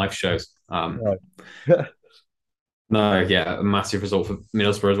in our live shows. go. Right. No, yeah, a massive result for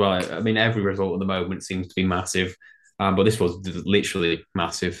Middlesbrough as well. I mean, every result at the moment seems to be massive, but this was literally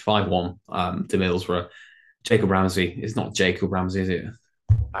massive. 5-1 to Middlesbrough. Jacob Ramsey. It's not Jacob Ramsey, is it?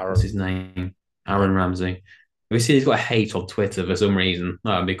 What's Aaron. his name? Aaron Ramsey. We see he's got hate on Twitter for some reason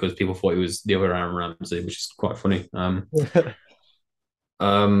because people thought it was the other Aaron Ramsey, which is quite funny.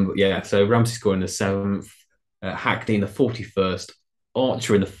 Yeah, so Ramsey scoring the 7th, Hackney in the 41st,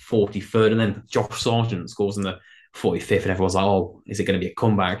 Archer in the 43rd, and then Josh Sargent scores in the 45th, and everyone's like, oh, is it going to be a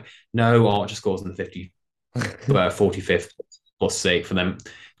comeback? No, Archer scores in the 45th plus 6, and then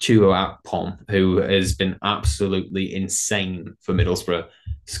Chuo Akpom, who has been absolutely insane for Middlesbrough,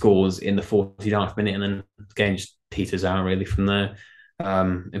 scores in the 49th minute, and then again just peters out really from there.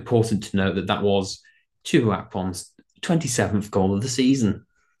 Important to note that was Chuo Akpom's 27th goal of the season.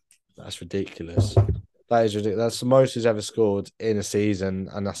 That's ridiculous. That is ridiculous. That's the most he's ever scored in a season,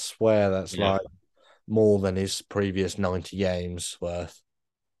 and I swear that's Yeah, like more than his previous 90 games worth.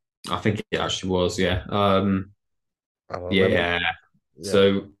 I think it actually was. Yeah. I don't know, let me, Yeah. yeah,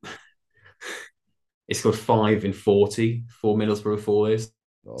 So he scored 5 in 40 for Middlesbrough for this,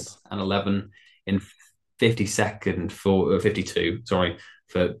 God. and 11 in 52nd for 52. Sorry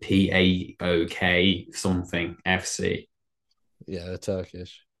for PAOK something FC. Yeah, they're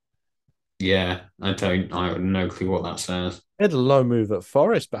Turkish. Yeah, I have no clue what that says. He had a low move at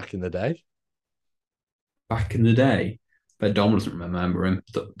Forest back in the day. Back in the day, but Dom doesn't remember him.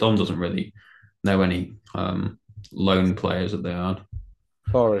 Dom doesn't really know any lone players that they are.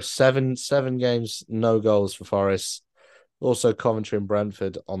 Forest, seven games, no goals for Forest. Also Coventry and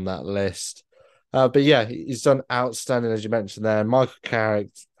Brentford on that list. But yeah, he's done outstanding, as you mentioned there. Michael Carrick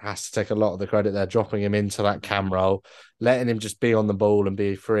has to take a lot of the credit there, dropping him into that cam role, letting him just be on the ball and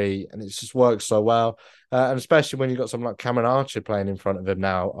be free. And it's just worked so well. And especially when you've got someone like Cameron Archer playing in front of him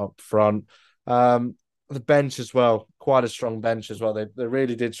now up front. The bench as well, quite a strong bench as well. They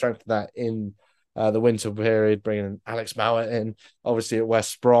really did strengthen that in the winter period, bringing Alex Mowat in. Obviously at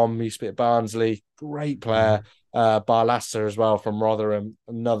West Brom, he used to be at Barnsley, great player. Barlaser as well from Rotherham,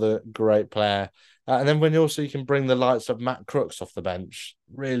 another great player. And then when you can bring the likes of Matt Crooks off the bench,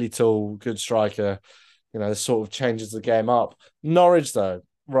 really tall, good striker, this sort of changes the game up. Norwich, though,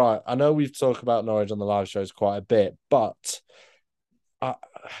 right, I know we've talked about Norwich on the live shows quite a bit, but uh,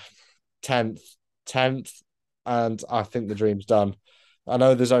 10th, 10th, and I think the dream's done. I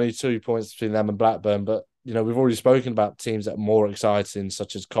know there's only 2 points between them and Blackburn, but we've already spoken about teams that are more exciting,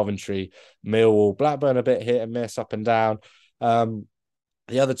 such as Coventry, Millwall, Blackburn, a bit hit and miss, up and down.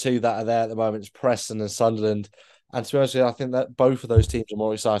 The other two that are there at the moment is Preston and Sunderland. And to be honest with you, I think that both of those teams are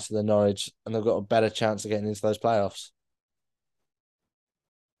more excited than Norwich, and they've got a better chance of getting into those playoffs.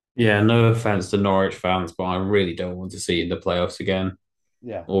 Yeah, no offense to Norwich fans, but I really don't want to see in the playoffs again.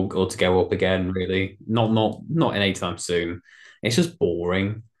 Yeah. Or to go up again. Really, not anytime soon. It's just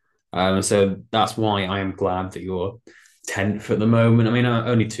boring. So that's why I am glad that you're 10th at the moment. I mean,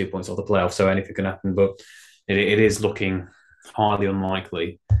 only 2 points off the playoff, so anything can happen. But it is looking highly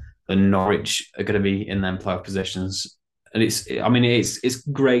unlikely that Norwich are going to be in them playoff positions. And I mean, it's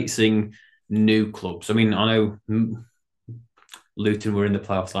great seeing new clubs. I mean, I know Luton were in the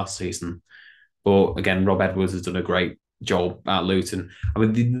playoffs last season, but again, Rob Edwards has done a great job at Luton. I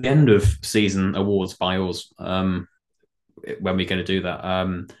mean, the end of season awards by us, when we're going to do that, are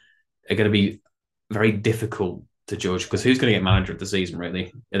going to be very difficult to judge because who's going to get manager of the season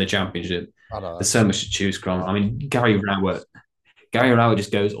really in the Championship? I know There's that's so much to choose from. I mean, Gary Rowett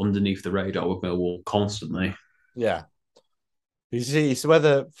just goes underneath the radar with Millwall constantly. yeah. You see, it's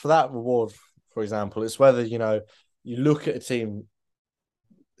whether for that reward, for example, it's whether you look at a team.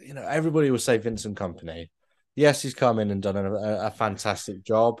 Everybody will say Vincent Company. Yes, he's come in and done a fantastic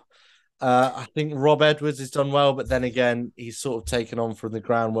job. I think Rob Edwards has done well, but then again, he's sort of taken on from the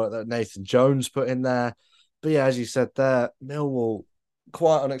groundwork that Nathan Jones put in there. But yeah, as you said there, Millwall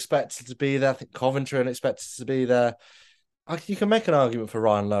quite unexpected to be there. I think Coventry unexpected to be there. You can make an argument for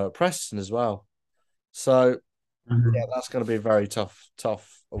Ryan Lowe at Preston as well. So yeah, Mhm. that's going to be a very tough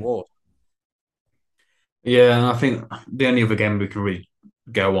award. Yeah, and I think the only other game we can really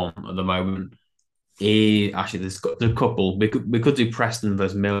go on at the moment. Actually, there's a couple. We could do Preston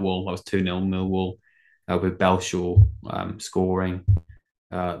versus Millwall. That was 2-0 Millwall with Belshaw scoring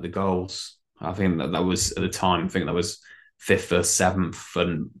the goals. I think that was at the time. I think that was fifth versus seventh,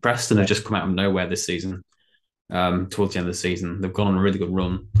 and Preston Yeah, have just come out of nowhere this season. Towards the end of the season, they've gone on a really good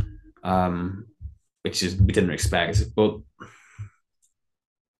run, um, which is we didn't expect. But I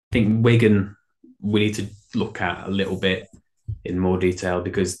think Wigan we need to look at a little bit in more detail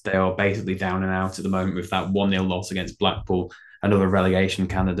because they are basically down and out at the moment with that 1-0 loss against Blackpool, another relegation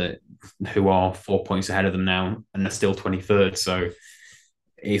candidate who are 4 points ahead of them now and they're still 23rd. So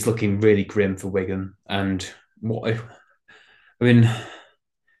it's looking really grim for Wigan. And what I mean,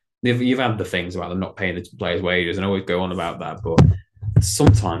 you've had the things about them not paying the players' wages and always go on about that, but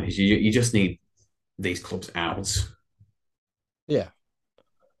sometimes you just need these clubs out. yeah.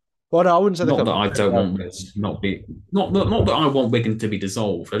 Well, no, I wouldn't say the Not club. that I don't want this not be not that I want Wigan to be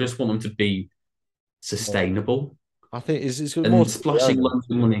dissolved. I just want them to be sustainable I think it's more and to the splashing owners. loads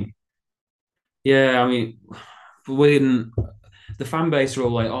of money. Yeah, I mean, when the fan base are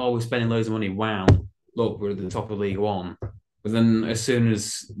all like, "Oh, we're spending loads of money. Wow, look, we're at the top of League One." But then, as soon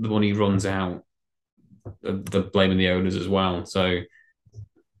as the money runs out, they're blaming the owners as well. So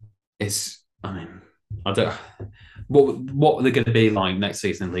I mean, I don't. What are they going to be like next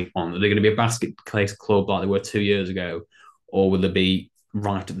season in League One? Are they going to be a basket case club like they were 2 years ago, or will they be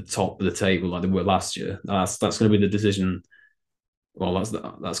right at the top of the table like they were last year? That's going to be the decision. Well, that's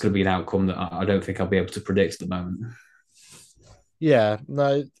going to be an outcome that I don't think I'll be able to predict at the moment. Yeah,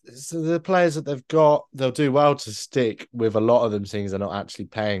 no. So the players that they've got, they'll do well to stick with a lot of them, seeing they're not actually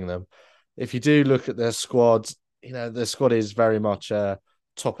paying them. If you do look at their squad, their squad is very much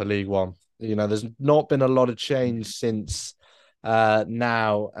top of League One. There's not been a lot of change since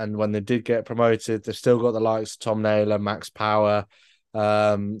now, and when they did get promoted, they've still got the likes of Tom Naylor, Max Power,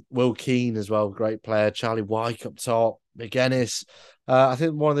 Will Keane as well, great player, Charlie Wyke up top, McGuinness. I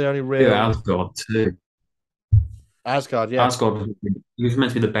think one of the only real Yeah, Asgard too. Asgard, yeah, Asgard he was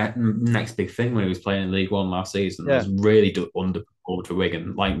meant to be the next big thing when he was playing in League One last season. yeah. Has really underperformed for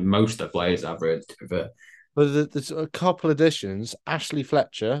Wigan, like most of the players have really. But there's a couple additions. Ashley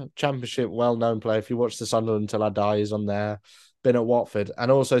Fletcher, Championship well-known player. If you watch the Sunderland Till I Die, is on there. Been at Watford,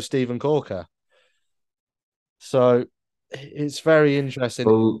 and also Stephen Corker. So it's very interesting.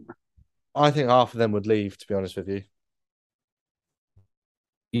 Well, I think half of them would leave, to be honest with you.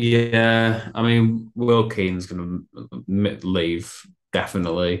 yeah, I mean, Will Keane's going to leave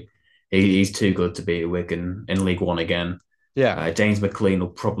definitely. He's too good to be at Wigan in League One again. Yeah, James McLean will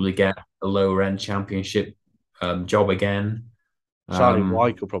probably get a lower end Championship job again. Charlie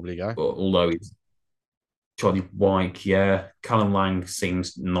Wyke Um, will probably go. but although he's Charlie Wyke, yeah, Callum Lang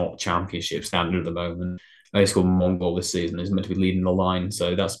seems not Championship standard at the moment. He scored one goal this season. He's meant to be leading the line,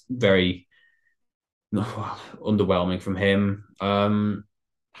 so that's very underwhelming from him.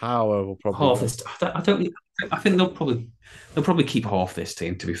 Power will probably Half go. this, I don't. I think they'll probably keep half this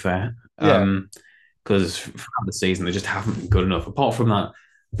team. To be fair, Yeah, because throughout the season they just haven't been good enough. Apart from that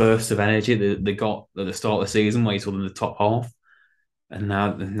burst of energy that they got at the start of the season, where you saw them in the top half, and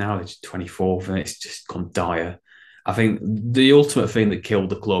now it's 24th, and it's just gone dire. I think the ultimate thing that killed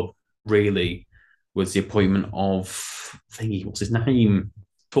the club really was the appointment of thingy. What's his name?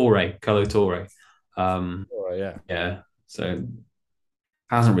 Carlo Torre. Um, all right, yeah. yeah. So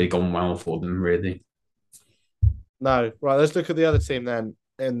hasn't really gone well for them, really. No, right. Let's look at the other team then.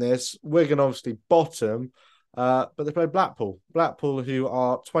 In this, Wigan obviously bottom, but they play Blackpool. Blackpool, who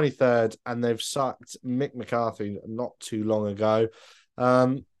are 23rd, and they've sacked Mick McCarthy not too long ago.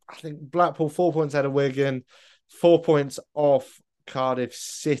 I think Blackpool 4 points ahead of Wigan, 4 points off Cardiff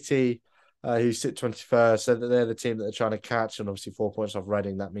City, who sit 21st. So that they're the team that they're trying to catch, and obviously 4 points off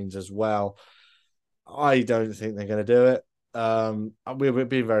Reading. That means as well. I don't think they're going to do it. We're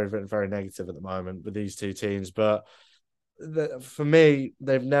being very, very, very negative at the moment with these two teams, but for me,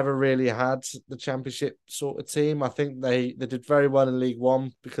 they've never really had the championship sort of team. I think they did very well in League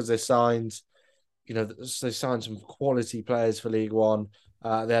One because they signed some quality players for League One.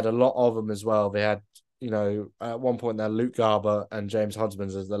 They had a lot of them as well. They had, at one point there, Luke Garber and James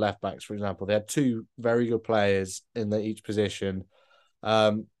Hudspens as the left backs, for example. They had two very good players in each position.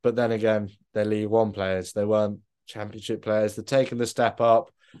 But then again, they're League One players. They weren't championship players. They've taken the step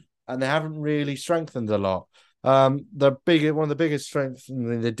up and they haven't really strengthened a lot. One of the biggest strengths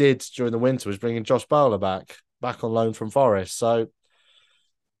they did during the winter was bringing Josh Bowler back on loan from Forest. So,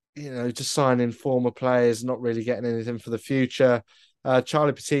 just signing former players, not really getting anything for the future.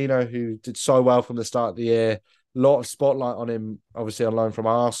 Charlie Patino, who did so well from the start of the year, a lot of spotlight on him, obviously on loan from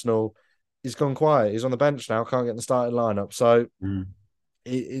Arsenal. He's gone quiet. He's on the bench now, can't get in the starting lineup. So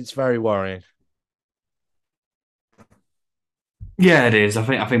it's very worrying. Yeah, it is. I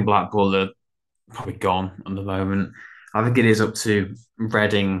think Blackpool are probably gone at the moment. I think it is up to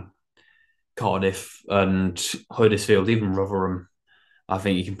Reading, Cardiff, and Huddersfield, even Rotherham. I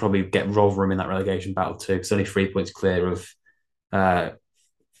think you can probably get Rotherham in that relegation battle too, because only 3 points clear of uh,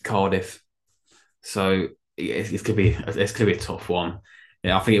 Cardiff. So it's gonna be a tough one.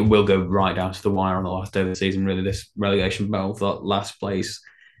 Yeah, I think it will go right down to the wire on the last day of the season. Really, this relegation battle for that last place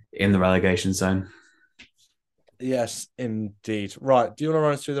in the relegation zone. Yes, indeed. Right. Do you want to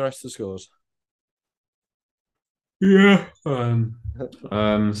run us through the rest of the scores? Yeah. So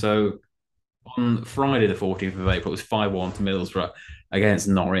on Friday, the 14th of April, it was 5-1 to Middlesbrough against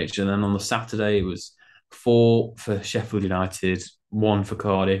Norwich. And then on the Saturday, it was 4 for Sheffield United, 1 for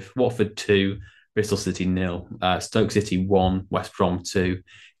Cardiff, Watford 2, Bristol City 0, Stoke City 1, West Brom 2,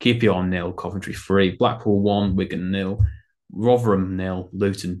 QPR 0, Coventry 3, Blackpool 1, Wigan 0, Rotherham 0,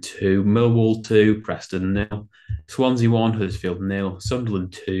 Luton 2, Millwall 2, Preston 0, Swansea 1, Huddersfield 0,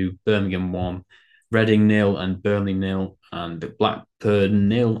 Sunderland 2, Birmingham 1, Reading 0 and Burnley 0 and Blackburn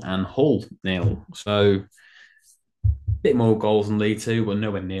 0 and Hull 0. So a bit more goals in League Two, but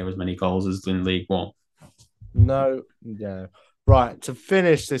nowhere near as many goals as in League One. No, yeah. Right. To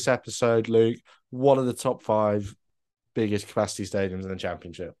finish this episode, Luke, what are the top 5 biggest capacity stadiums in the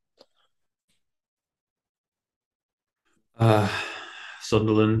Championship?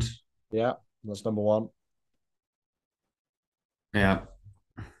 Sunderland. Yeah, that's number 1. Yeah.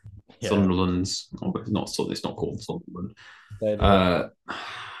 Yeah. Sunderland's it's not called Sunderland. Stadium.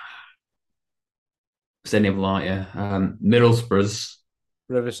 Stadium of Light, yeah. Middlesbrough's.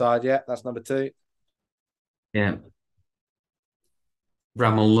 Riverside, yeah, that's number 2. Yeah.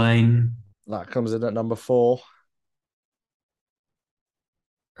 Bramall Lane. That comes in at number 4.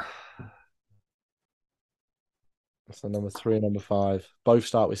 So number 3 and number 5. Both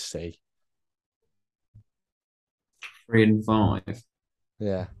start with C. 3 and 5.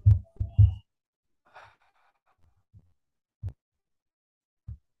 Yeah.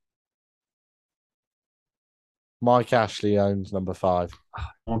 Mike Ashley owns number 5.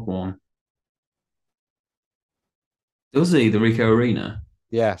 Odd one. Does he? The Rico Arena?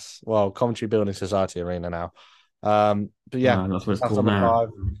 Yes. Well, Coventry Building Society Arena now. But yeah, That's what it's that's called number now. 5.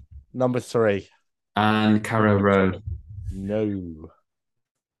 Number 3. And Carrow Road. No.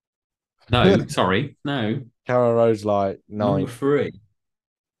 No, sorry. No. Carrow Road's like 9. Number 3.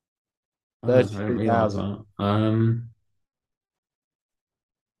 Oh, I didn't realise 33,000. that.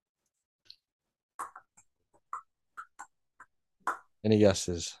 Any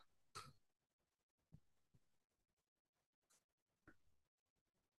guesses?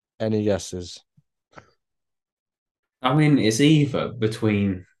 Any guesses? I mean, it's either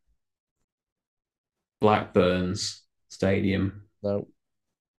between Blackburn's stadium. No.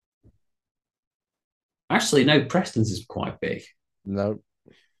 Actually, no, Preston's is quite big. No.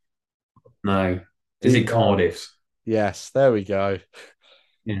 No. Is it Cardiff's? Yes, there we go.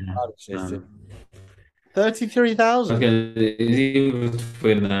 Yeah. 33,000. Okay, it's either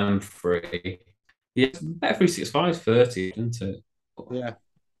between them 3. Yeah, Bet 365 is 30, isn't it? Yeah.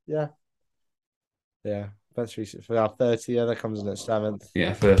 Yeah. Yeah. Bet 365 30. Yeah, that comes in at 7th.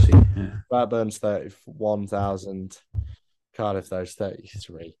 Yeah, 30. Yeah. Blackburn's 31,000. Cardiff, those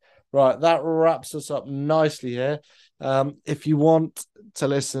 33. Right, that wraps us up nicely here. If you want to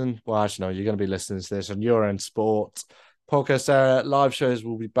listen, well, actually, no, you're going to be listening to this on URN Sport podcast area. Live shows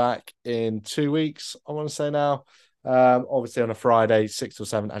will be back in 2 weeks, I want to say now. Obviously on a Friday, 6 or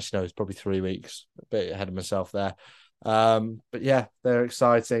 7. Actually, no, it's probably 3 weeks. A bit ahead of myself there. But yeah, they're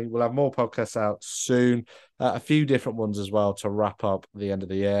exciting. We'll have more podcasts out soon. A few different ones as well to wrap up the end of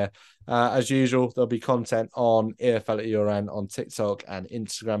the year. As usual, there'll be content on EFL URN on TikTok and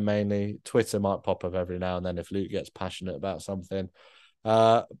Instagram mainly. Twitter might pop up every now and then if Luke gets passionate about something.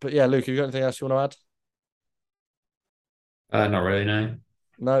 But yeah, Luke, have you got anything else you want to Not really, no.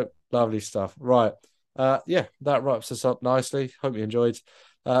 No, lovely stuff. Right. Yeah, that wraps us up nicely. Hope you enjoyed.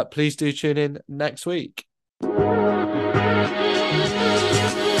 Please do tune in next week.